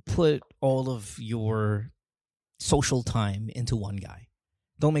 Don't put all of your social time into one guy.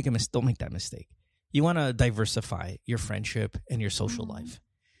 Don't make that mistake. You want to diversify your friendship and your social life.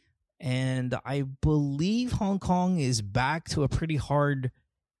 And I believe Hong Kong is back to a pretty hard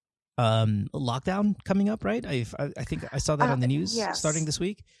lockdown coming up, right? I think I saw that on the news Yes. starting this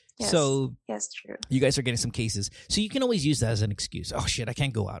week. Yes. So Yes, true. you guys are getting some cases, so you can always use that as an excuse. Oh shit, I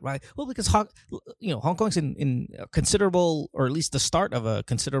can't go out, right? Well, because Hong Kong's in a considerable, or at least the start of a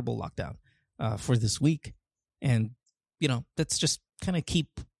considerable lockdown for this week, and that's just kind of keep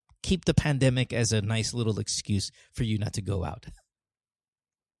the pandemic as a nice little excuse for you not to go out.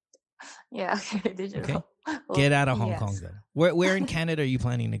 Yeah. Okay. Okay. Well, Get out of Hong yes. Kong then. Where in Canada are you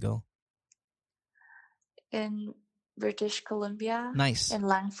planning to go? In British Columbia. Nice. In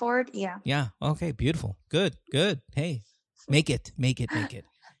Langford. Yeah. Yeah. Okay. Beautiful. Good. Hey, make it,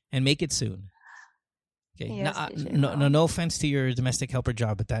 and make it soon. Okay. Yes, No offense to your domestic helper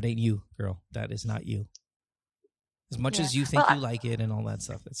job, but that ain't you, girl. That is not you. As much Yeah. as you think Well, you like it and all that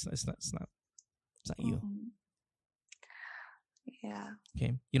stuff, it's not you. Mhm. Yeah.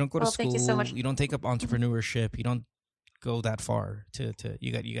 Okay. You don't go to Well, school. thank you so much. You don't take up entrepreneurship. You don't go that far to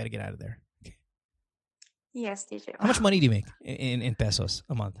you got to get out of there. Okay. Yes, DJ. How much money do you make in pesos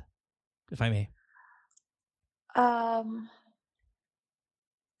a month, if I may?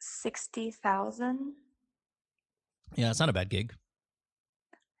 60,000. Yeah, it's not a bad gig.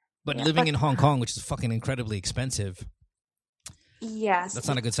 But Yeah, living but- in Hong Kong, which is fucking incredibly expensive, Yes. that's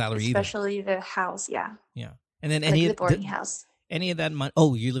not a good salary either. Especially the house. Yeah. Yeah. And then Like any the of boarding house. any of that money.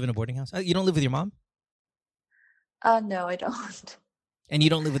 Oh, you live in a boarding house? You don't live with your mom? No, I don't. And you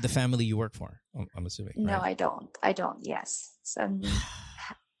don't live with the family you work for, I'm assuming. No, right? I don't. Yes. So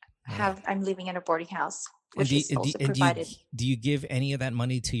I'm living in a boarding house, And which is also provided. do you give any of that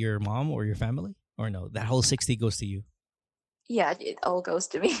money to your mom or your family? Or no, that whole 60 goes to you? Yeah, it all goes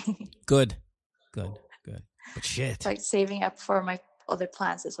to me. Good. But shit. Like saving up for my other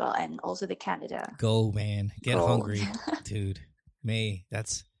plans as well, and also the Canada. Go, man. Get goal. hungry, dude. May,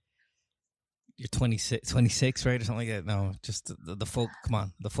 you're 26, right? Or something like that. No, just the come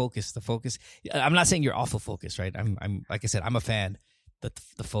on. The focus. I'm not saying you're awful focused, right? I'm like I said, I'm a fan. But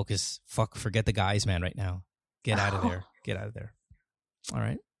the focus, forget the guys, man, right now. Get out of there. Get out of there. All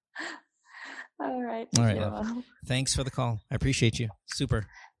right. All right. All right, DJ love. Mo. Thanks for the call. I appreciate you. Super.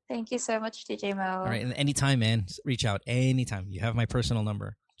 Thank you so much, DJ Mo. All right. And anytime, man, reach out anytime. You have my personal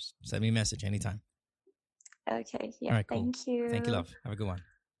number. Just send me a message anytime. Okay. Yeah. All right, cool. Thank you. Thank you, love. Have a good one.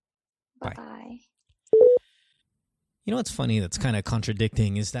 Bye. Bye-bye. You know what's funny that's kind of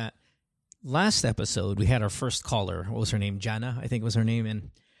contradicting is that last episode we had our first caller. What was her name? Jana, I think was her name.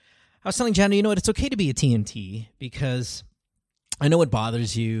 And I was telling Jana, you know what? It's okay to be a TNT because I know it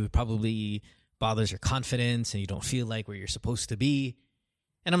bothers you. It probably bothers your confidence and you don't feel like where you're supposed to be.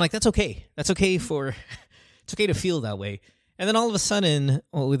 And I'm like, that's okay. That's okay it's okay to feel that way. And then all of a sudden,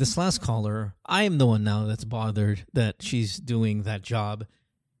 with this last caller, I am the one now that's bothered that she's doing that job.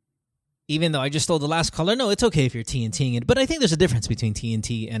 Even though I just told the last caller, no, it's okay if you're TNTing it. But I think there's a difference between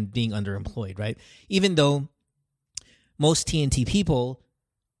TNT and being underemployed, right? Even though most TNT people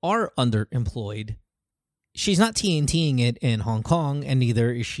are underemployed, she's not TNTing it in Hong Kong, and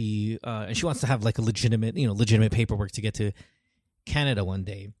neither is she. And she wants to have like a legitimate paperwork to get to Canada one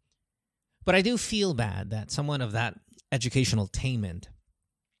day. But I do feel bad that someone of that educational attainment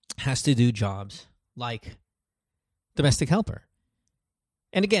has to do jobs like domestic helper.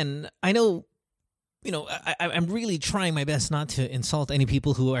 And again, I know, I'm really trying my best not to insult any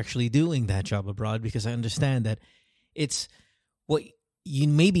people who are actually doing that job abroad, because I understand that it's what you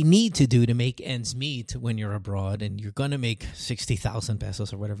maybe need to do to make ends meet when you're abroad, and you're going to make 60,000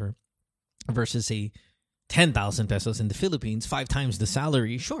 pesos or whatever versus a 10,000 pesos in the Philippines, 5 times the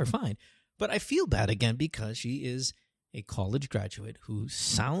salary. Sure, fine. But I feel bad again because she is a college graduate who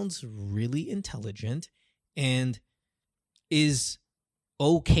sounds really intelligent and is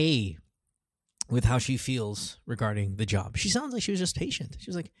okay with how she feels regarding the job. She sounds like she was just patient. She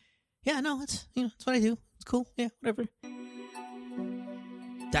was like, yeah, no, it's what I do. It's cool. Yeah, whatever.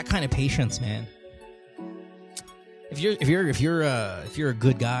 That kind of patience, man. If you're a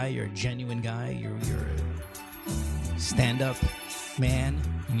good guy, you're a genuine guy, you're a stand-up man,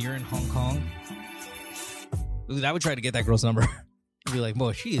 and you're in Hong Kong, I would try to get that girl's number. I'd be like,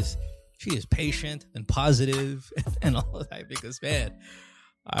 boy, she is patient and positive and all of that, because man,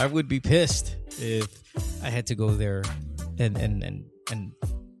 I would be pissed if I had to go there and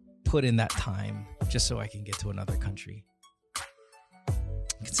put in that time just so I can get to another country.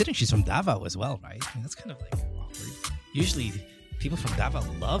 Considering she's from Davao as well, right? I mean, that's kind of like awkward. Usually, people from Davao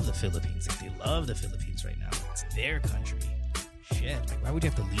love the Philippines. Like, they love the Philippines right now. It's their country. Shit, like, why would you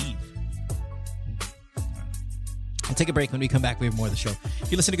have to leave? We'll take a break. When we come back, we have more of the show. If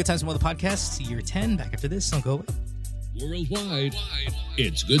you listen to Good Times with Mo, the podcast, year 10, back after this. Don't go away. Worldwide,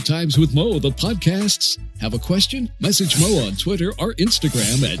 it's Good Times with Mo, the podcasts. Have a question? Message Mo on Twitter or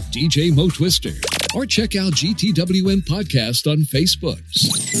Instagram at DJ Mo Twister. Or check out GTWN Podcast on Facebook.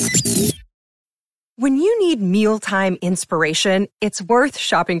 When you need mealtime inspiration, it's worth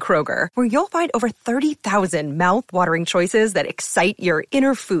shopping Kroger, where you'll find over 30,000 mouth-watering choices that excite your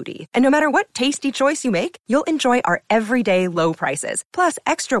inner foodie. And no matter what tasty choice you make, you'll enjoy our everyday low prices, plus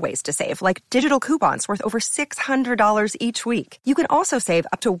extra ways to save, like digital coupons worth over $600 each week. You can also save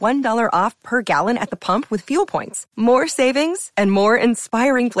up to $1 off per gallon at the pump with fuel points. More savings and more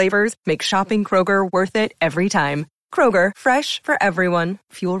inspiring flavors make shopping Kroger worth it every time. Kroger, fresh for everyone.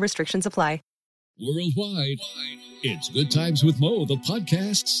 Fuel restrictions apply. Worldwide, it's Good Times with Mo, the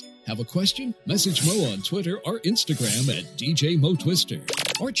podcasts. Have a question? Message Mo on Twitter or Instagram at DJ Mo Twister.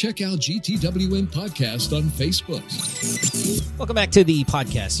 Or check out GTWN Podcast on Facebook. Welcome back to the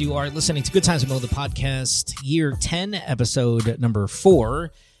podcast. You are listening to Good Times with Mo, the podcast, year 10, episode number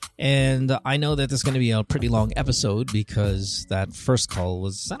 4. And I know that this is going to be a pretty long episode because that first call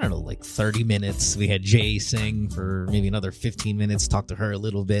was, I don't know, like 30 minutes. We had Jay sing for maybe another 15 minutes, talk to her a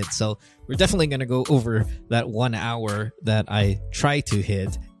little bit. So we're definitely going to go over that 1 hour that I try to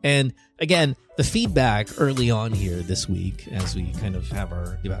hit. And again, the feedback early on here this week, as we kind of have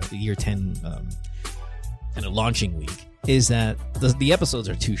our year 10 kind of launching week, is that the episodes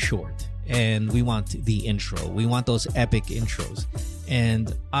are too short. And we want the intro. We want those epic intros.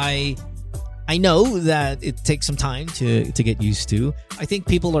 And I know that it takes some time to get used to. I think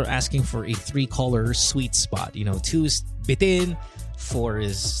people are asking for a 3-caller sweet spot. 2 is bitin, 4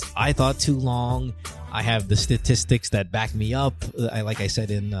 is, I thought, too long. I have the statistics that back me up. Like I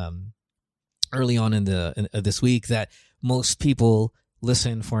said in early on in this week, that most people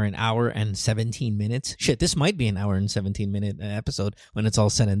listen for an hour and 17 minutes. Shit, this might be an hour and 17-minute episode when it's all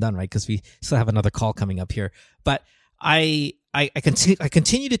said and done, right? Because we still have another call coming up here. But I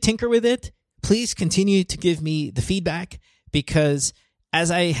continue to tinker with it. Please continue to give me the feedback, because as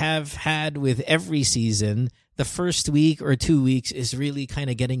I have had with every season, the first week or 2 weeks is really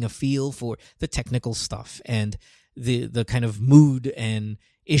kind of getting a feel for the technical stuff and the kind of mood and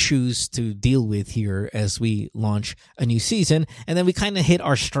issues to deal with here as we launch a new season. And then we kind of hit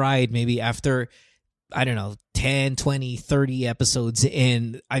our stride maybe after, I don't know, 10, 20, 30 episodes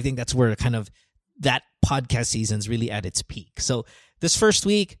in. I think that's where kind of that podcast season's really at its peak. So this first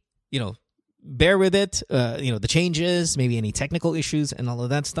week, bear with it, the changes, maybe any technical issues and all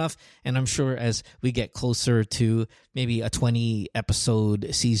of that stuff. And I'm sure as we get closer to maybe a 20 episode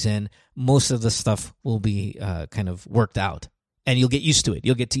season, most of the stuff will be kind of worked out. And you'll get used to it.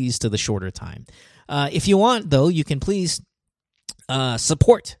 You'll get used to the shorter time. If you want, though, you can please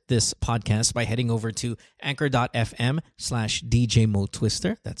support this podcast by heading over to anchor.fm/DJ Mo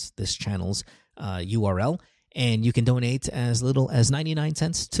Twister. That's this channel's URL. And you can donate as little as 99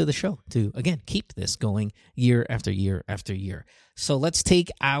 cents to the show to, again, keep this going year after year after year. So let's take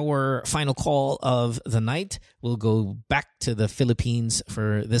our final call of the night. We'll go back to the Philippines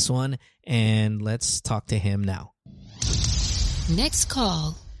for this one, and let's talk to him now. Next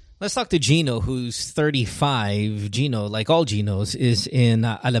call. Let's talk to Gino, who's 35. Gino, like all Ginos, is in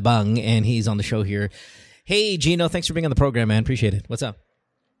Alabang, and he's on the show here. Hey, Gino, thanks for being on the program, man. Appreciate it. What's up?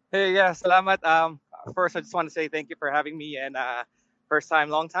 Hey, yeah, salamat. First, I just want to say thank you for having me, and first time,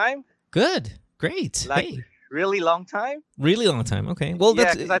 long time. Good. Great. Really long time. Really long time. Okay. Well,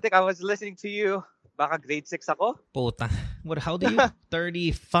 yeah, because I think I was listening to you. Baka grade 6 ako. Puta. How old are you?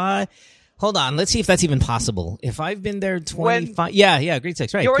 35? Hold on. Let's see if that's even possible. If I've been there 25... Yeah, grade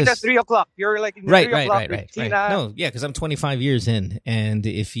 6, right. You were in the 3 o'clock. You were like in the 3 o'clock with Tina. No, yeah, because I'm 25 years in. And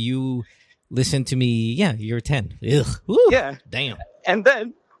if you listen to me, yeah, you're 10. Ugh. Woo. Yeah. Damn. And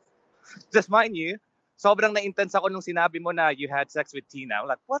then, just mind you, sobrang na-intense ako nung sinabi mo na you had sex with Tina. I'm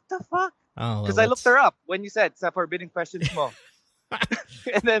like, what the fuck? Oh, because I looked her up when you said sa forbidden questions mo.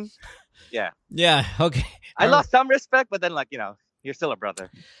 And then, yeah. Yeah, okay. I lost some respect, but then you're still a brother.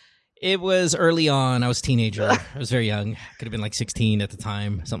 It was early on. I was a teenager. I was very young. Could have been like 16 at the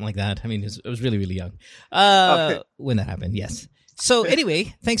time, something like that. I mean, it was really, really young when that happened, yes. So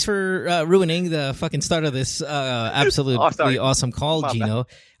anyway, thanks for ruining the fucking start of this absolutely awesome call, Gino.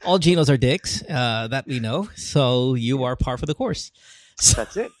 All Ginos are dicks, that we know. So you are par for the course.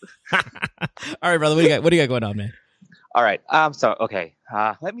 That's it. All right, brother. What do you got going on, man? All right. Okay.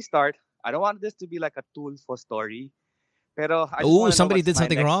 Let me start. I don't want this to be like a Tulfo story. Pero I just Oh, want to know somebody what's did my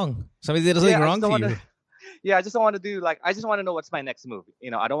something next- wrong. Somebody did something Yeah, I wrong just to don't you. wanna- Yeah, I just don't want to do I just want to know what's my next move.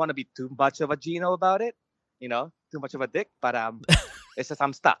 I don't want to be too much of a Gino about it. Too much of a dick. But it's just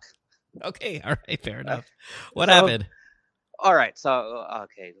I'm stuck. Okay, all right, fair enough. What so- happened? All right. So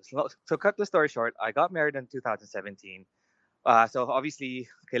okay. So cut the story short. I got married in 2017. So obviously,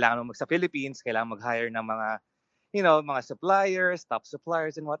 kailangan mo sa Philippines, kailangan mag-hire ng mga, mga suppliers, top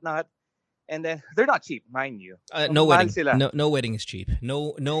suppliers and whatnot. And then they're not cheap, mind you. No Mahal wedding. sila. No wedding is cheap.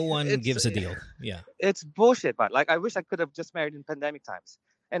 No one It's- gives a deal. Yeah. It's bullshit, man. Like I wish I could have just married in pandemic times.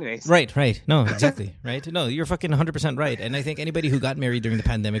 Anyways. Right. No, exactly. Right. No, you're fucking 100% right. And I think anybody who got married during the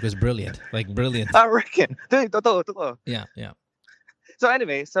pandemic was brilliant. Like brilliant. I reckon. Totoo. Yeah. So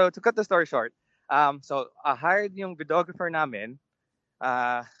anyway, so to cut the story short, so I hired yung videographer namin,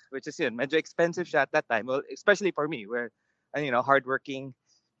 which is medyo expensive siya at that time. Well, especially for me, where, hardworking.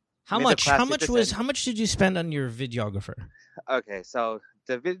 How much? middle-class How much citizen. How much did you spend on your videographer? Okay, so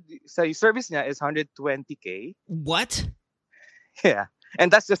yung service niya is 120K. What? Yeah,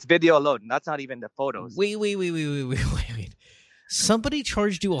 and that's just video alone. That's not even the photos. Wait. Somebody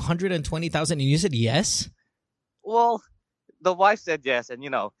charged you 120,000 and you said yes? Well, the wife said yes, and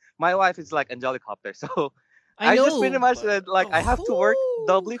my wife is like Angelicopter, so I know. just pretty much said like I have to work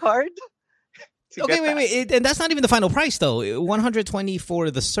doubly hard. to Okay, get that. wait. And that's not even the final price though. 120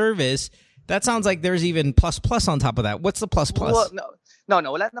 for the service. That sounds like there's even plus on top of that. What's the plus? Well,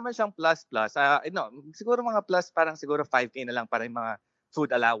 no, wala naman siyang plus. No, siguro mga plus parang siguro 5K na lang para yung mga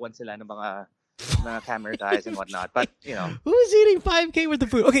food allowance sila ng mga camera guys and whatnot. But, Who's eating 5K worth of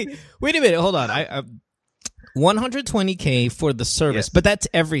food? Okay, wait a minute. Hold on. I 120K for the service, Yes. but that's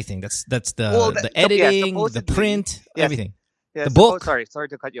everything. That's the Well, the so, yeah, editing, the supposedly- print, yes. everything. yeah, The book. Sorry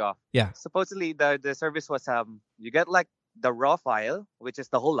to cut you off. Yeah. Supposedly the service was you get like the raw file, which is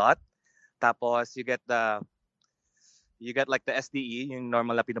the whole lot. Tapos you get like the SDE, yung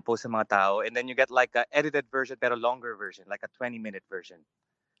normal na pinopost sa mga tao, and then you get like a edited version pero longer version, like a 20-minute version.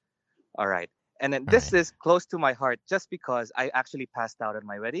 All right. And then this is close to my heart just because I actually passed out at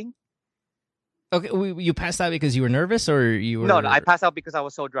my wedding. Okay, you passed out because you were nervous, or you were? No, I passed out because I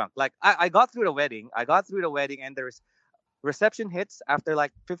was so drunk. Like I got through the wedding. And there's reception hits after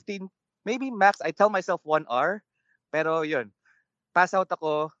like 15, maybe max. I tell myself 1 hour. Pero yun, pass out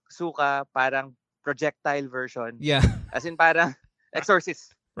ako, suka, parang projectile version. Yeah. As in parang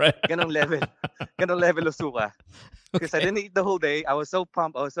exorcist. Right. Ganong level of suka. Because I didn't eat the whole day. I was so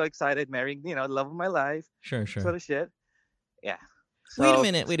pumped. I was so excited, marrying, the love of my life. Sure. Sort of shit. Yeah. Wait a So,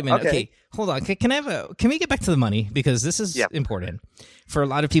 minute. Okay, hold on. Can we get back to the money, because this is important for a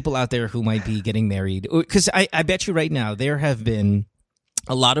lot of people out there who might be getting married? Because I bet you right now there have been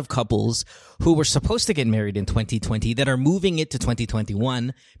a lot of couples who were supposed to get married in 2020 that are moving it to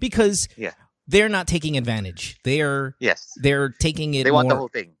 2021 because they're not taking advantage. They're taking it. They want the more- whole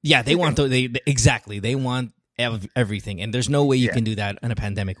thing. Yeah, they want exactly. They want everything, and there's no way you can do that on a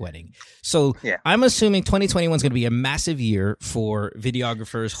pandemic wedding. So I'm assuming 2021 is going to be a massive year for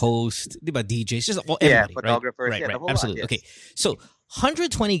videographers, hosts, DJs, just everybody, photographers, right? the whole lot, Absolutely. yes. Okay, so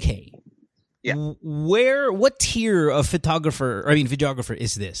 120K. Yeah. What tier of videographer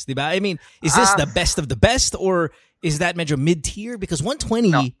is this? Diba? I mean, is this the best of the best, or is that medyo mid-tier? Because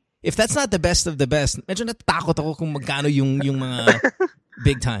 120, if that's not the best of the best, medyo natakot ako kung magkano yung mga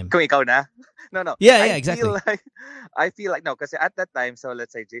big time. Kung ikaw na? No. Yeah, exactly. I feel like no, kasi at that time, so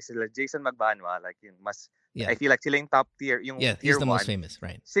let's say Jason Magbanwa, like yung mas, I feel like sila yung top tier, yung tier he's the 1. most famous,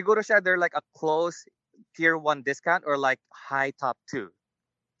 right? Siguro siya, they're like a close tier 1 discount or like high top 2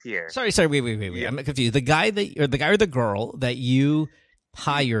 tier. Sorry, wait. Yeah. I'm confused. The guy or the girl that you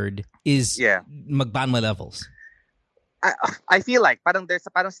hired is Magbanwa levels. I feel like parang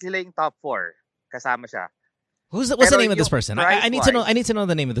sila yung top 4 kasama siya. What's the name of this person? I need to know. I need to know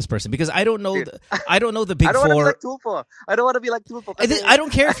the name of this person because I don't know. I don't know the big I don't four. I don't want to be like Tulfo. I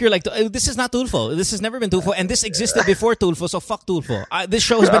don't care if you're like this is not Tulfo. This has never been Tulfo, and this existed before Tulfo. So fuck Tulfo. This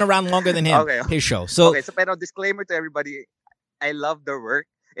show has been around longer than him. Okay. His show. So pero disclaimer to everybody. I love their work.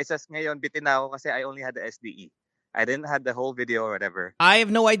 It's just ngayon bitin na ako kasi I only had the SDE. I didn't have the whole video or whatever. I have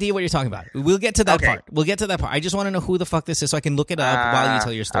no idea what you're talking about. We'll get to that part. I just want to know who the fuck this is so I can look it up while you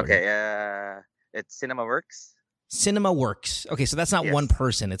tell your story. Okay. It's CinemaWorks. CinemaWorks. Okay, so that's not one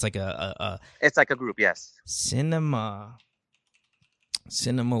person. It's like It's like a group, yes.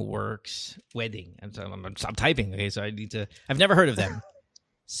 CinemaWorks wedding. I'm typing. Okay, so I need to. I've never heard of them.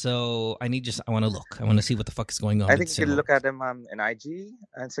 So I want to look. I want to see what the fuck is going on. I think you can look at them on IG,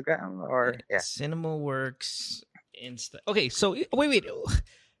 Instagram, or CinemaWorks Insta. Okay, so wait.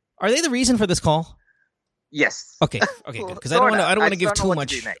 Are they the reason for this call? Yes. Okay, good. Because I don't Sorta. want to just give don't know too what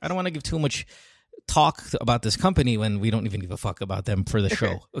to do much. next. I don't want to give too much talk about this company when we don't even give a fuck about them for the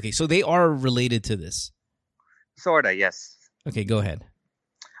show. Okay, so they are related to this. Sorta, yes. Okay, go ahead.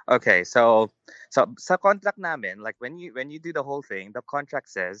 Okay, so sa contract namin, like when you do the whole thing, the contract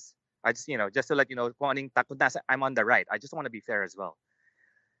says, I just just to let you know, kung anong kung nasa, I'm on the right. I just want to be fair as well.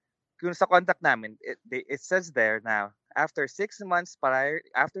 Kung sa contract namin, it says there now after 6 months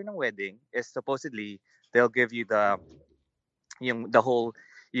after ng wedding is supposedly they'll give you the whole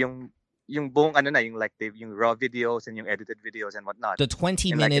yung buong ano na yung like yung raw videos and yung edited videos and whatnot. The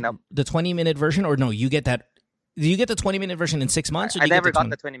 20 And minute like, the 20-minute version, or no? You get that. Do you get the 20-minute version in 6 months? Or do I you never get got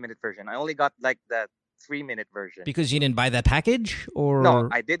the 20-minute version. I only got like the 3-minute version. because you didn't buy that package, or No,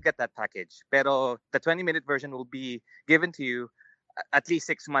 I did get that package. Pero the 20-minute version will be given to you at least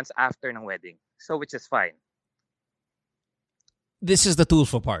 6 months after ng wedding. So which is fine. this is the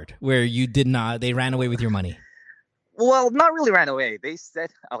Tulfo part where you did not. They ran away with your money. Well, not really ran away. They said,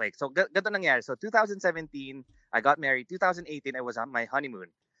 okay, so ganito nangyari. So 2017, I got married. 2018, I was on my honeymoon.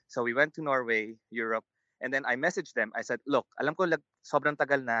 So we went to Norway, Europe, and then I messaged them. I said, look, alam ko sobrang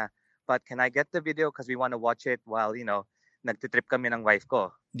tagal na, but can I get the video because we want to watch it while, nagtitrip kami ng wife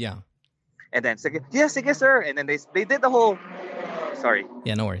ko. Yeah. And then, sige, yes, sige, sir. And then they did the whole, sorry.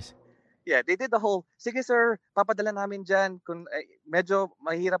 Yeah, no worries. Yeah, they did the whole, sige sir, papadala namin dyan. Kung, medyo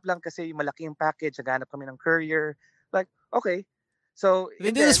mahirap lang kasi malaki yung package, naghanap kami ng courier. Like, okay. So,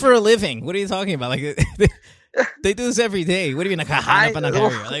 They do this for a living. What are you talking about? Like, they do this every day. What do you mean, nakahanap pa ng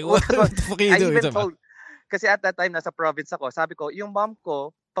courier? Like, what the fuck are you I doing? even told, kasi at that time, nasa province ako. Sabi ko, yung mom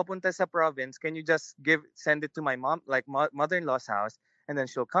ko, papunta sa province, can you just send it to my mom, like mother-in-law's house, and then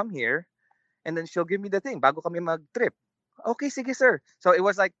she'll come here, and then she'll give me the thing bago kami mag-trip. Okay, sige sir. So, it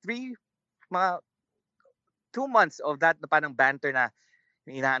was like 2 months of that na parang banter na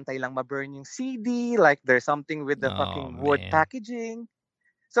inaantay lang ma-burn yung CD, like there's something with the fucking wood packaging.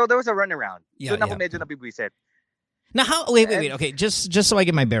 So there was a runaround. Yeah, Doon ako medyo nabibwisit. Now, wait. Okay, just so I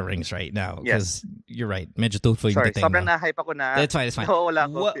get my bearings right now, because you're right. Medyo Tulfo yung Sorry, dating sobrang mo. na-hype ako na. That's fine. Wala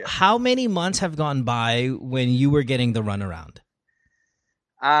ko. How many months have gone by when you were getting the runaround?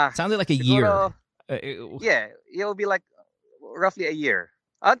 Sounded like a year. Yeah, it'll be like roughly a year.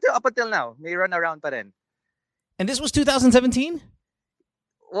 Up until now, may runaround pa rin. And this was 2017?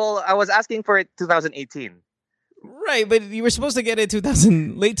 Well, I was asking for it 2018. Right, but you were supposed to get it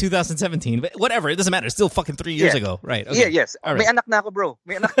late 2017. But whatever, it doesn't matter. It's still fucking 3 years ago. Right. Okay. Yeah, yes. All right. May anak na ako, bro.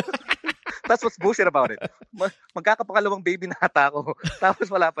 May anak. That's what's bullshit about it. Magkakapangalawang baby na ata ako.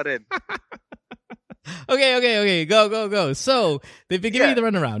 Tapos wala pa rin. Okay. Go. So, they've been giving you the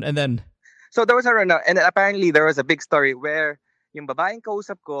runaround, and then... So, there was a runaround, and then apparently there was a big story where yung babaeng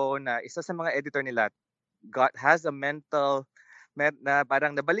kausap ko na isa sa mga editor nila has a mental... na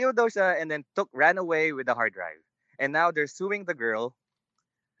parang nabaliw daw siya and then ran away with the hard drive. And now they're suing the girl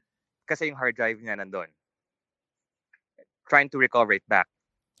kasi yung hard drive niya nandun. Trying to recover it back.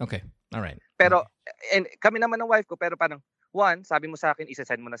 Okay. All right. Pero, and kami naman ng wife ko, pero parang, 1, sabi mo sa akin,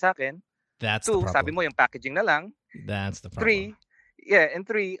 isa-send mo na sa akin. That's 2, the problem. sabi mo yung packaging na lang. That's the problem.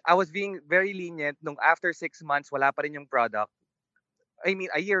 3, I was being very lenient nung after 6 months, wala pa rin yung product. I mean,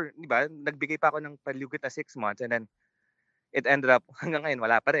 a year, di ba? Nagbigay pa ako ng palugit na 6 months and then it ended up, hanggang ngayon,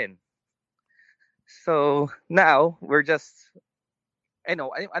 wala pa rin. So, now, we're just,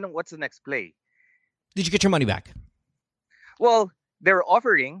 what's the next play? Did you get your money back? Well, they were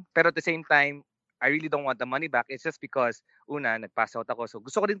offering, pero at the same time, I really don't want the money back. It's just because, una, nag-pass out ako. So,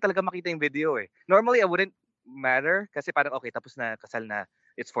 gusto ko din talaga makita yung video eh. Normally, I wouldn't matter kasi parang, okay, tapos na, kasal na,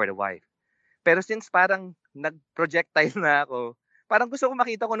 it's for the wife. Pero since parang nag-projectile na ako, parang gusto ko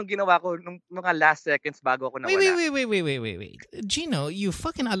makita ko nung ginawa ko nung mga last seconds bago ako nawala. Wait. Gino, you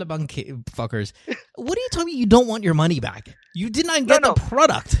fucking alabang fuckers. What are you talking about? You don't want your money back. You did not get the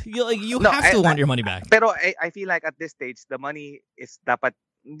product. You have to want your money back. Pero I feel like at this stage, the money is dapat,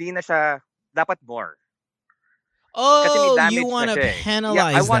 hindi na siya, dapat more. Oh, you want to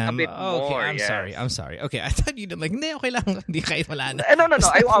penalize them. I want a bit more. Okay, I'm sorry. Okay, I thought you did like, hindi, okay lang. Hindi kahit wala na. No.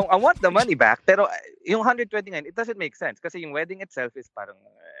 I want the money back. Pero yung 129, it doesn't make sense. Kasi yung wedding itself is parang,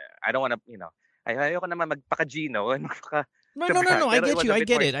 I don't want to, ayoko naman magpaka-Gino. No. I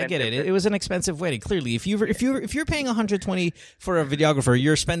get it. It was an expensive wedding. Clearly, if you're paying 120 for a videographer,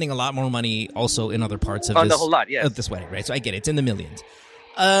 you're spending a lot more money also in other parts of the whole lot, yes. Of this wedding, right? So I get it. It's in the millions.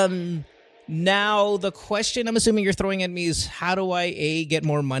 Now, the question I'm assuming you're throwing at me is, how do I, get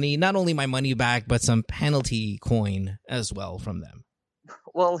more money? Not only my money back, but some penalty coin as well from them.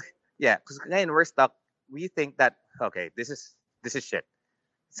 Well, yeah, because again, we're stuck. We think that, okay, this is shit.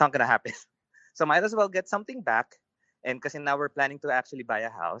 It's not going to happen. So might as well get something back. And kasi now we're planning to actually buy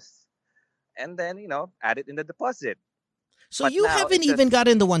a house. and then add it in the deposit. So But you now haven't it's just even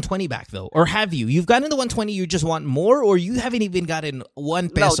gotten the 120 back though, or have you? You've gotten the 120. You just want more, or you haven't even gotten 1 no,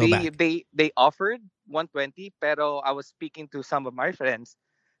 peso back. they offered 120, pero I was speaking to some of my friends.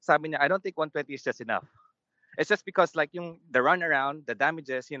 Sabi niya, I don't think 120 is just enough. It's just because like the runaround, the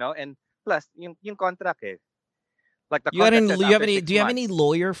damages, and plus yung contract eh. Like the You got contract any? says You have after any? 6 Do you have any months.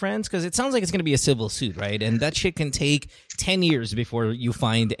 lawyer friends? Because it sounds like it's going to be a civil suit, right? And that shit can take 10 years before you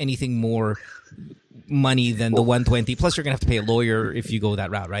find anything more money than the 120. Plus, you're going to have to pay a lawyer if you go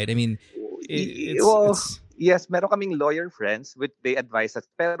that route, right? I mean, Well, it's yes, meron kaming lawyer friends which they advise us.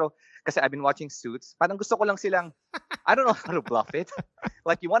 Pero kasi I've been watching Suits, parang gusto ko lang silang, I don't know how to bluff it.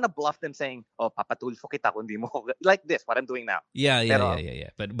 Like you want to bluff them saying, "Oh, papatulfo kita kung di mo," like this, what I'm doing now. yeah. Pero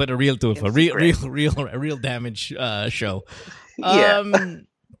But a real tool, in a real secret. a real damage show. Yeah. Um,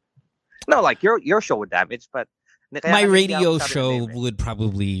 No, like your show would damage, but kaya My nga hindi radio ako sabi ng show name eh. would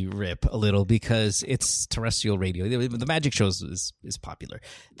probably rip a little because it's terrestrial radio. The magic shows is popular.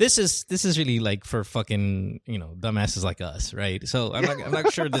 This is really like for fucking dumbasses like us, right? So I'm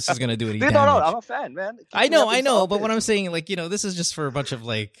not sure this is gonna do any Dude, damage. no, I'm a fan, man. Keep I me know, up in but office. what I'm saying, like this is just for a bunch of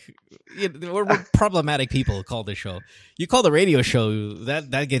like we're problematic people who call this show. You call the radio show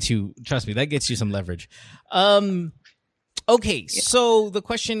that gets you. Trust me, that gets you some leverage. Okay, so the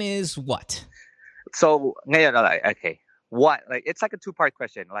question is what? So, ngayon, like, okay. What? Like, it's like a two-part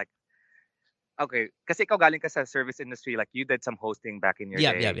question. Like, okay, kasi ikaw galing ka sa service industry, like you did some hosting back in your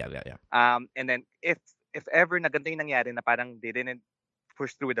Yeah. day. And then if ever na ganito yung nangyari na parang they didn't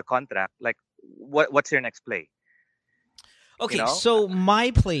push through with the contract, like what's your next play? Okay, You know? so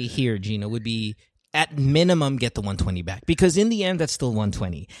my play here, Gina, would be at minimum get the 120 back because in the end that's still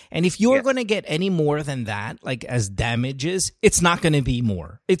 120. And if you're Yes. going to get any more than that, like as damages, it's not going to be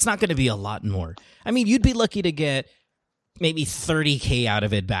more. It's not going to be a lot more. I mean, you'd be lucky to get maybe 30K out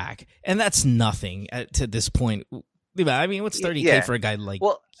of it back, and that's nothing to this point. Diba? I mean, what's 30K Yeah. for a guy like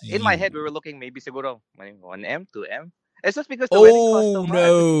Well, in my you? head, we were looking maybe siguro 1M, 2M. It's just because the wedding cost so Oh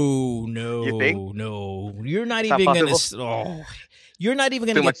much. no, You think? no! You're not It's not even gonna. possible? You're not even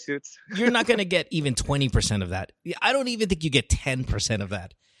Too gonna much get. suits. You're not gonna get even 20% of that. I don't even think you get 10% of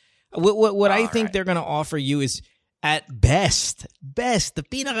that. What I All think right. they're gonna offer you is at best, the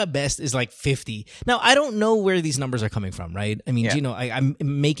pinaka best is like 50. Now I don't know where these numbers are coming from, right? I mean, Yeah. Gino, I'm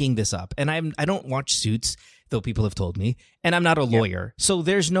making this up, and I don't watch Suits, though people have told me, and I'm not a lawyer, so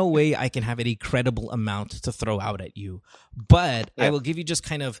there's no way I can have any credible amount to throw out at you. But I Yeah. will give you just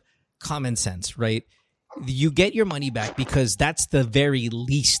kind of common sense, right? You get your money back because that's the very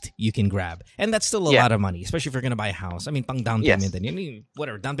least you can grab. And that's still a Yeah. lot of money, especially if you're going to buy a house. I mean, pang down Yes. payment,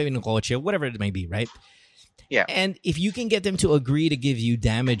 whatever, down payment ng kotse, whatever it may be, right? Yeah. And if you can get them to agree to give you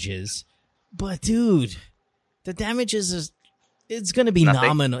damages, but dude, the damages it's going to be Nothing.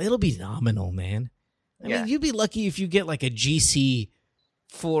 nominal. It'll be nominal, man. I Yeah. mean, you'd be lucky if you get like a GC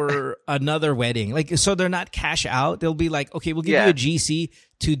for another wedding. Like, so they're not cash out. They'll be like, okay, we'll give you Yeah. a GC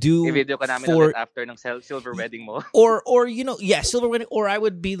to do I-video ka namin for ulit after ng silver wedding mo. or silver wedding, or I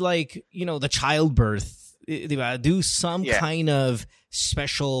would be like, the childbirth, diba? Do some Yeah. kind of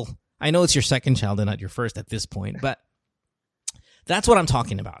special. I know it's your second child and not your first at this point, but that's what I'm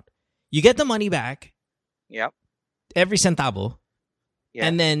talking about. You get the money back, Yep. every centavo, Yeah.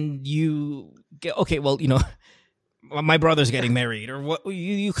 and then you get, okay, well, my brother's getting married, or what,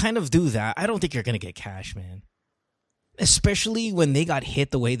 you kind of do that. I don't think you're going to get cash, man. Especially when they got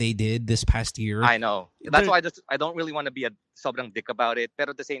hit the way they did this past year. I know. That's There- why I don't really want to be a sobrang dick about it.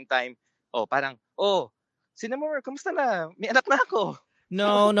 Pero at the same time, parang, Cinnamore, kamusta na? May anak na ako.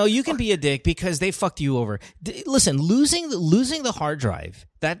 No, you can be a dick because they fucked you over. Listen, losing the hard drive,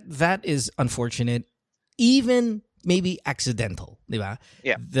 that is unfortunate, even maybe accidental, diba?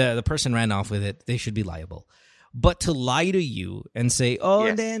 Yeah. The person ran off with it, they should be liable. But to lie to you and say, "Oh,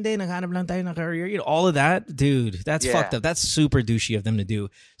 Yes. hindi, naghanap lang tayo ng career," all of that, dude, that's Yeah. fucked up. That's super douchey of them to do.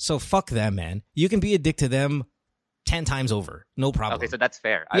 So fuck them, man. You can be a dick to them 10 times over, no problem. Okay, so that's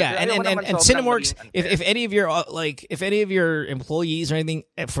fair. Yeah, and Cineworks, Cineworks, if any of your if any of your employees or anything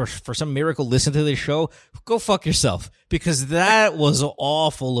for some miracle listen to this show, go fuck yourself because that was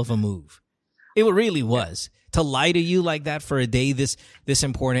awful of a move. It really was. To lie to you like that for a day this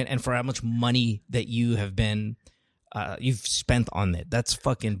important and for how much money that you have been you've spent on it. That's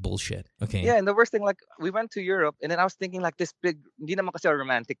fucking bullshit. Okay. Yeah, and the worst thing, like, we went to Europe, and then I was thinking, like, this big, hindi naman kasi a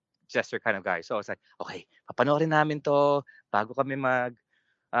romantic gesture kind of guy. So I was like, okay, papanoorin namin to bago kami mag,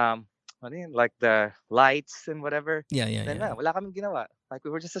 like the lights and whatever. Yeah. Then wala kaming ginawa. Like,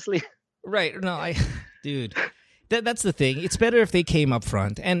 we were just asleep. Right. No, dude. That's the thing. It's better if they came up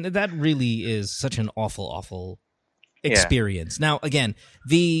front. And that really is such an awful experience. Now, again,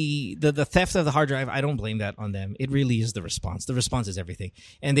 the theft of the hard drive, I don't blame that on them. It really is the response. The response is everything.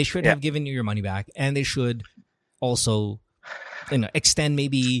 And they should have given you your money back. And they should also extend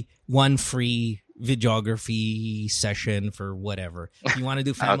maybe one free videography session for whatever. If you want to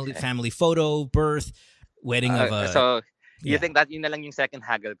do family photo, birth, wedding of a... So, you think that yun na lang yung second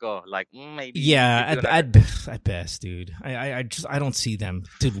haggle ko? Like, maybe... Yeah, at best, dude. I don't see them.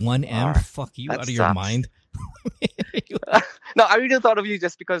 Dude, 1M? Fuck you, out of your mind. No, I really thought of you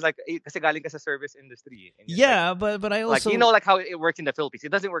just because like kasi galing ka sa service industry. Yeah, like, but I also like like how it works in the Philippines.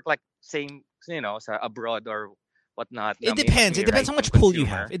 It doesn't work like same sa abroad or whatnot. It depends. It depends how much pull you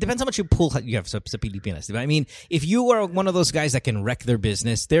have. It depends how much pull you have sa Pilipinas. I mean, if you are one of those guys that can wreck their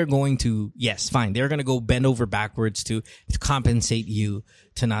business, they're going to fine. They're going to go bend over backwards to compensate you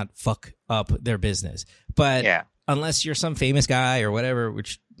to not fuck up their business. But unless you're some famous guy or whatever,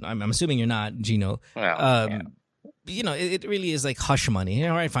 which I'm assuming you're not, Gino. It really is like hush money.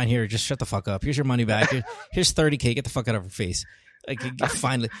 All right, fine. Here, just shut the fuck up. Here's your money back. Here's $30K. Get the fuck out of your face. Like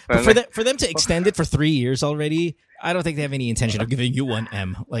finally, but for them to extend it for 3 years already, I don't think they have any intention of giving you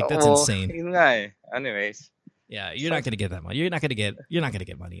 1M. Like that's insane. Anyways, you're not gonna get that money. You're not gonna get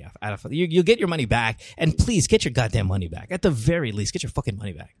money out of. You'll get your money back, and please get your goddamn money back. At the very least, get your fucking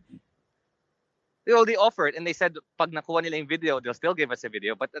money back. They offered and they said pag nakuha nila yung video, they'll still give us a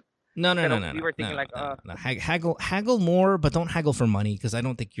video. But no. We were thinking haggle more, but don't haggle for money because I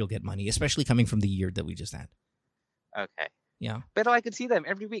don't think you'll get money, especially coming from the year that we just had. Okay. Yeah. But I could see them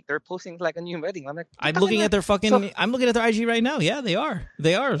every week. They're posting like a new wedding. I'm like, I'm looking at their IG right now. Yeah, they are.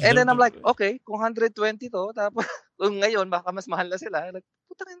 And then I'm like, okay, kung 120 to, tapos ngayon baka mas mahal na sila. Like,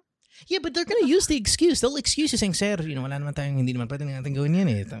 putang ina. Yeah, but they're gonna use the excuse. They'll excuse you saying, sir, wala naman tayong, hindi naman pwede natin gawin yan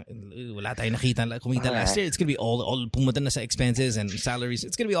eh. Wala tayong kumita last year. It's gonna be all pumunta na sa expenses and salaries.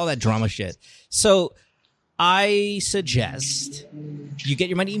 It's gonna be all that drama shit. So, I suggest you get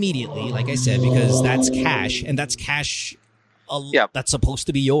your money immediately, like I said, because that's cash, and that's cash that's supposed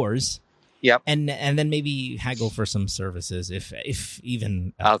to be yours. Yep. And then maybe haggle for some services, if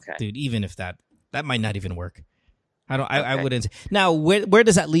even, dude, even if that might not even work. I wouldn't. Now, where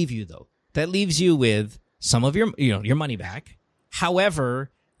does that leave you though? That leaves you with some of your money back.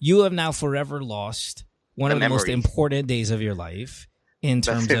 However, you have now forever lost one of the most important days of your life in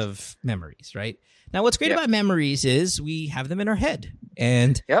terms of memories, right? Now, what's great about memories is we have them in our head,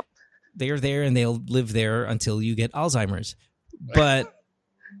 and they're there and they'll live there until you get Alzheimer's. But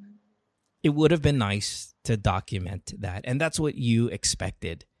it would have been nice to document that, and that's what you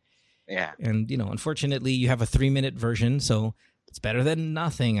expected. Yeah. And, unfortunately, you have a 3-minute version, so it's better than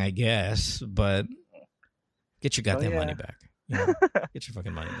nothing, I guess. But get your goddamn money back. Get your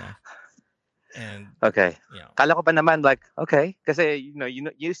fucking money back. And okay. Kala ko pa naman like, okay, kasi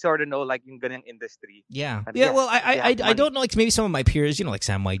you sort of know like yung ganyang industry. Yeah. Well, I don't know, like maybe some of my peers, like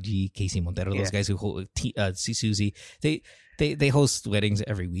Sam YG, Casey Montero, those guys who hold C Susie, they host weddings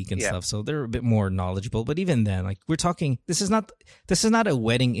every week and stuff, so they're a bit more knowledgeable. But even then, like we're talking, this is not a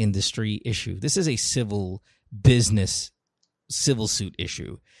wedding industry issue. This is a civil suit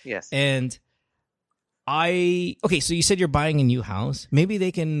issue. Yes. And so you said you're buying a new house. Maybe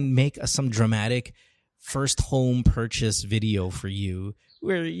they can make some dramatic first home purchase video for you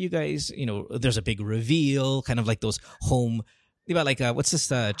where you guys, there's a big reveal, kind of like those home, like what's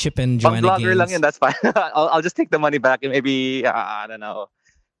this Chip and Joanna Blogger games? Lang yun, that's fine. I'll just take the money back and maybe I don't know.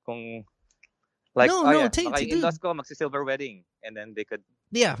 Kung like in-laws ko magsi-silver wedding and then they could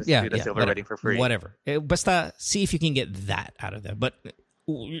do the silver wedding for free. Whatever. Basta see if you can get that out of them. But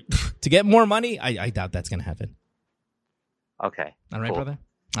to get more money, I doubt that's going to happen. Okay. All right, brother?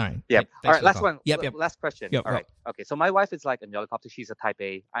 All right. Yep. All right, last one. Yep. Last question. Yep, all right. Okay, so my wife is like an helicopter. She's a type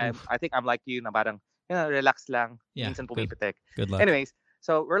A. I think I'm like you na parang, relax lang. Minsan pumipitik. Good luck. Anyways,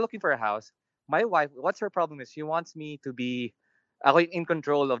 so we're looking for a house. My wife, what's her problem is she wants me to be in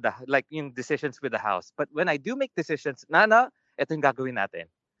control of the decisions with the house. But when I do make decisions, ito yung gagawin natin.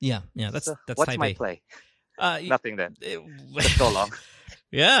 Yeah, that's what's type my A. play? Nothing then. It's so long.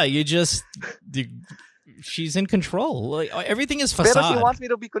 Yeah, she's in control. Like, everything is facade. Pero she wants me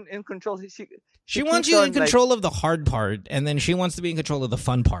to be in control. She wants you in control of the hard part, and then she wants to be in control of the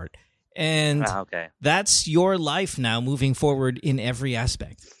fun part. And that's your life now moving forward in every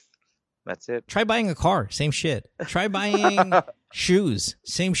aspect. That's it. Try buying a car, same shit. Try buying shoes,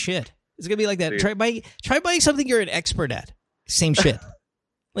 same shit. It's going to be like that. Dude. Try buying something you're an expert at, same shit.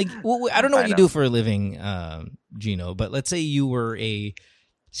 Like, I don't know what you do for a living, Gino, but let's say you were a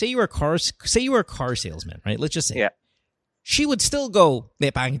car salesman, right? Let's just say. Yeah. She would still go,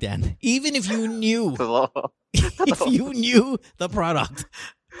 even if you knew, if you knew the product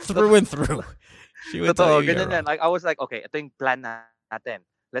through and through. She would tell Totoo, you you're ganyan yan. wrong. Like, I was like, okay, ito yung plan natin.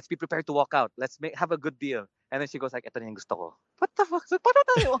 Let's be prepared to walk out. Let's have a good deal. And then she goes like, ito na yung gusto ko. What the fuck? So, paano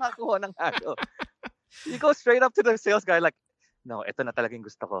tayo makakuha ng hago? You go straight up to the sales guy like, no, ito na talaga yung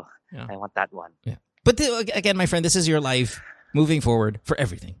gusto ko. Yeah. I want that one. Yeah. But again, my friend, this is your life moving forward for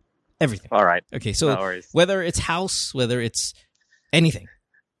everything. Everything. All right. Okay, so No worries. whether it's house, whether it's anything.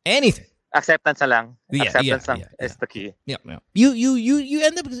 Acceptance na lang. Yeah, Acceptance yeah, lang yeah, is the key. Yeah. You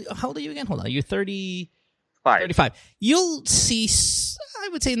end up, how old are you again? Hold on. You're 35. You'll see, I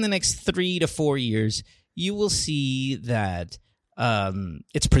would say in the next 3 to 4 years, you will see that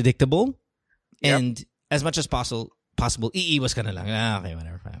it's predictable. Yep. And as much as possible, iiwas ka na lang. Okay,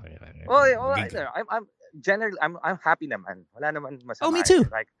 whatever. Well, I'm generally I'm happy naman. Wala naman masama. Oh, me too.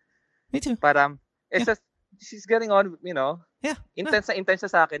 Like, Me too. but it's just she's getting on, you know. Yeah. Intense na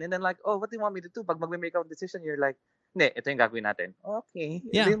sa akin, and then like, oh, what do you want me to do? Pag mag-make out decision, you're like, ne, ito yung gagawin natin. Okay.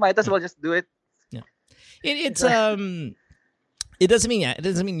 Yeah. You might as well just do it. Yeah. It doesn't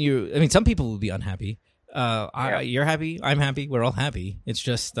mean you. I mean, some people will be unhappy. You're happy. I'm happy. We're all happy. It's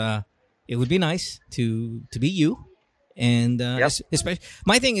just it would be nice to be you. And especially,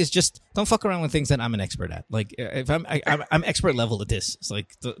 my thing is just don't fuck around with things that I'm an expert at. Like if I'm expert level at this, it's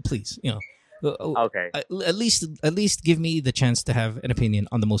like please, you know. Okay. At least give me the chance to have an opinion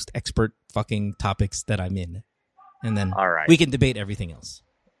on the most expert fucking topics that I'm in, and then All right. we can debate everything else.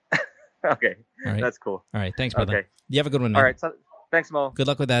 Okay. All right. That's cool. All right. Thanks, brother. Okay. You have a good one, man. All right. So, thanks, Mo. Good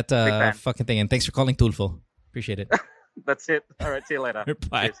luck with that fan. fucking thing, and thanks for calling Tulfo. Appreciate it. That's it. All right. See you later.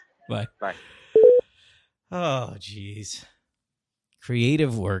 Bye. Cheers. Bye. Bye. Oh, jeez.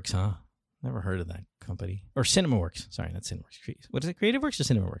 Creative Works, huh? Never heard of that company. Or CinemaWorks. Sorry, not CinemaWorks. What is it? Creative Works or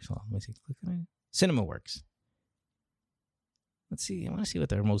CinemaWorks? Hold on, let me see. CinemaWorks. Let's see. I want to see what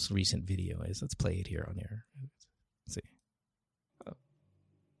their most recent video is. Let's play it here on here. Let's see. Oh.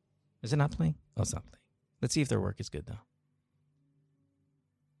 Is it not playing? Oh, it's not playing. Let's see if their work is good, though.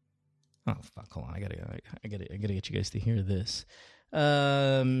 Oh, fuck. Hold on. I gotta get you guys to hear this.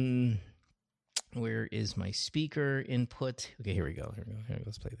 Where is my speaker input? Okay, here we go.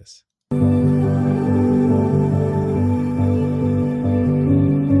 Let's play this.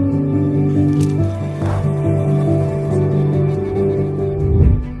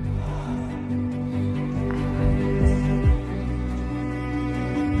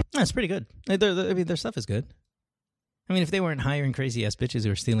 That's pretty good. Their stuff is good. I mean, if they weren't hiring crazy ass bitches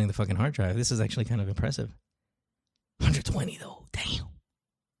who are stealing the fucking hard drive, this is actually kind of impressive. 120 though, damn.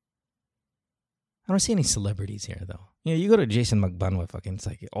 I don't see any celebrities here though. You know, you go to Jason Magbanwa, fucking, it's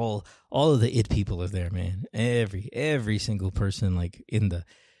like all of the it people are there, man. Every single person, like in the,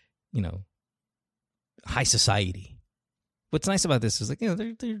 you know, high society. What's nice about this is like, you know,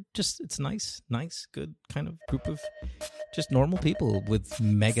 they're just, it's nice, good kind of group of just normal people with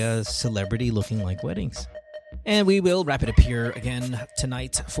mega celebrity looking like weddings. And we will wrap it up here again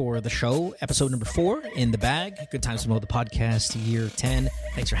tonight for the show. Episode number 4 in the bag. Good Times with Mo, the podcast, year 10.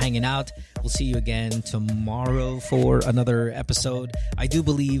 Thanks for hanging out. We'll see you again tomorrow for another episode. I do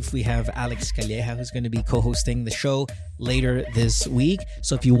believe we have Alex Calleja who's going to be co-hosting the show later this week.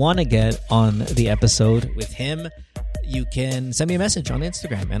 So if you want to get on the episode with him, you can send me a message on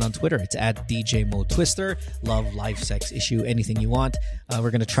Instagram and on Twitter. It's at DJ Mo Twister. Love, life, sex, issue, anything you want.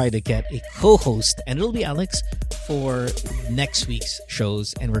 We're going to try to get a co-host, and it'll be Alex, for next week's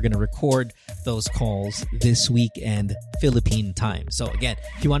shows. And we're going to record those calls this weekend, Philippine time. So again,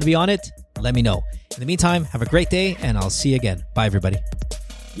 if you want to be on it, let me know. In the meantime, have a great day, and I'll see you again. Bye, everybody.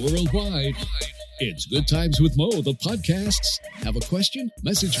 Worldwide, it's Good Times with Mo, the podcasts. Have a question?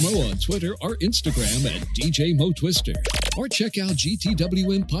 Message Mo on Twitter or Instagram at DJ Mo Twister. Or check out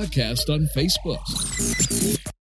GTWN Podcast on Facebook.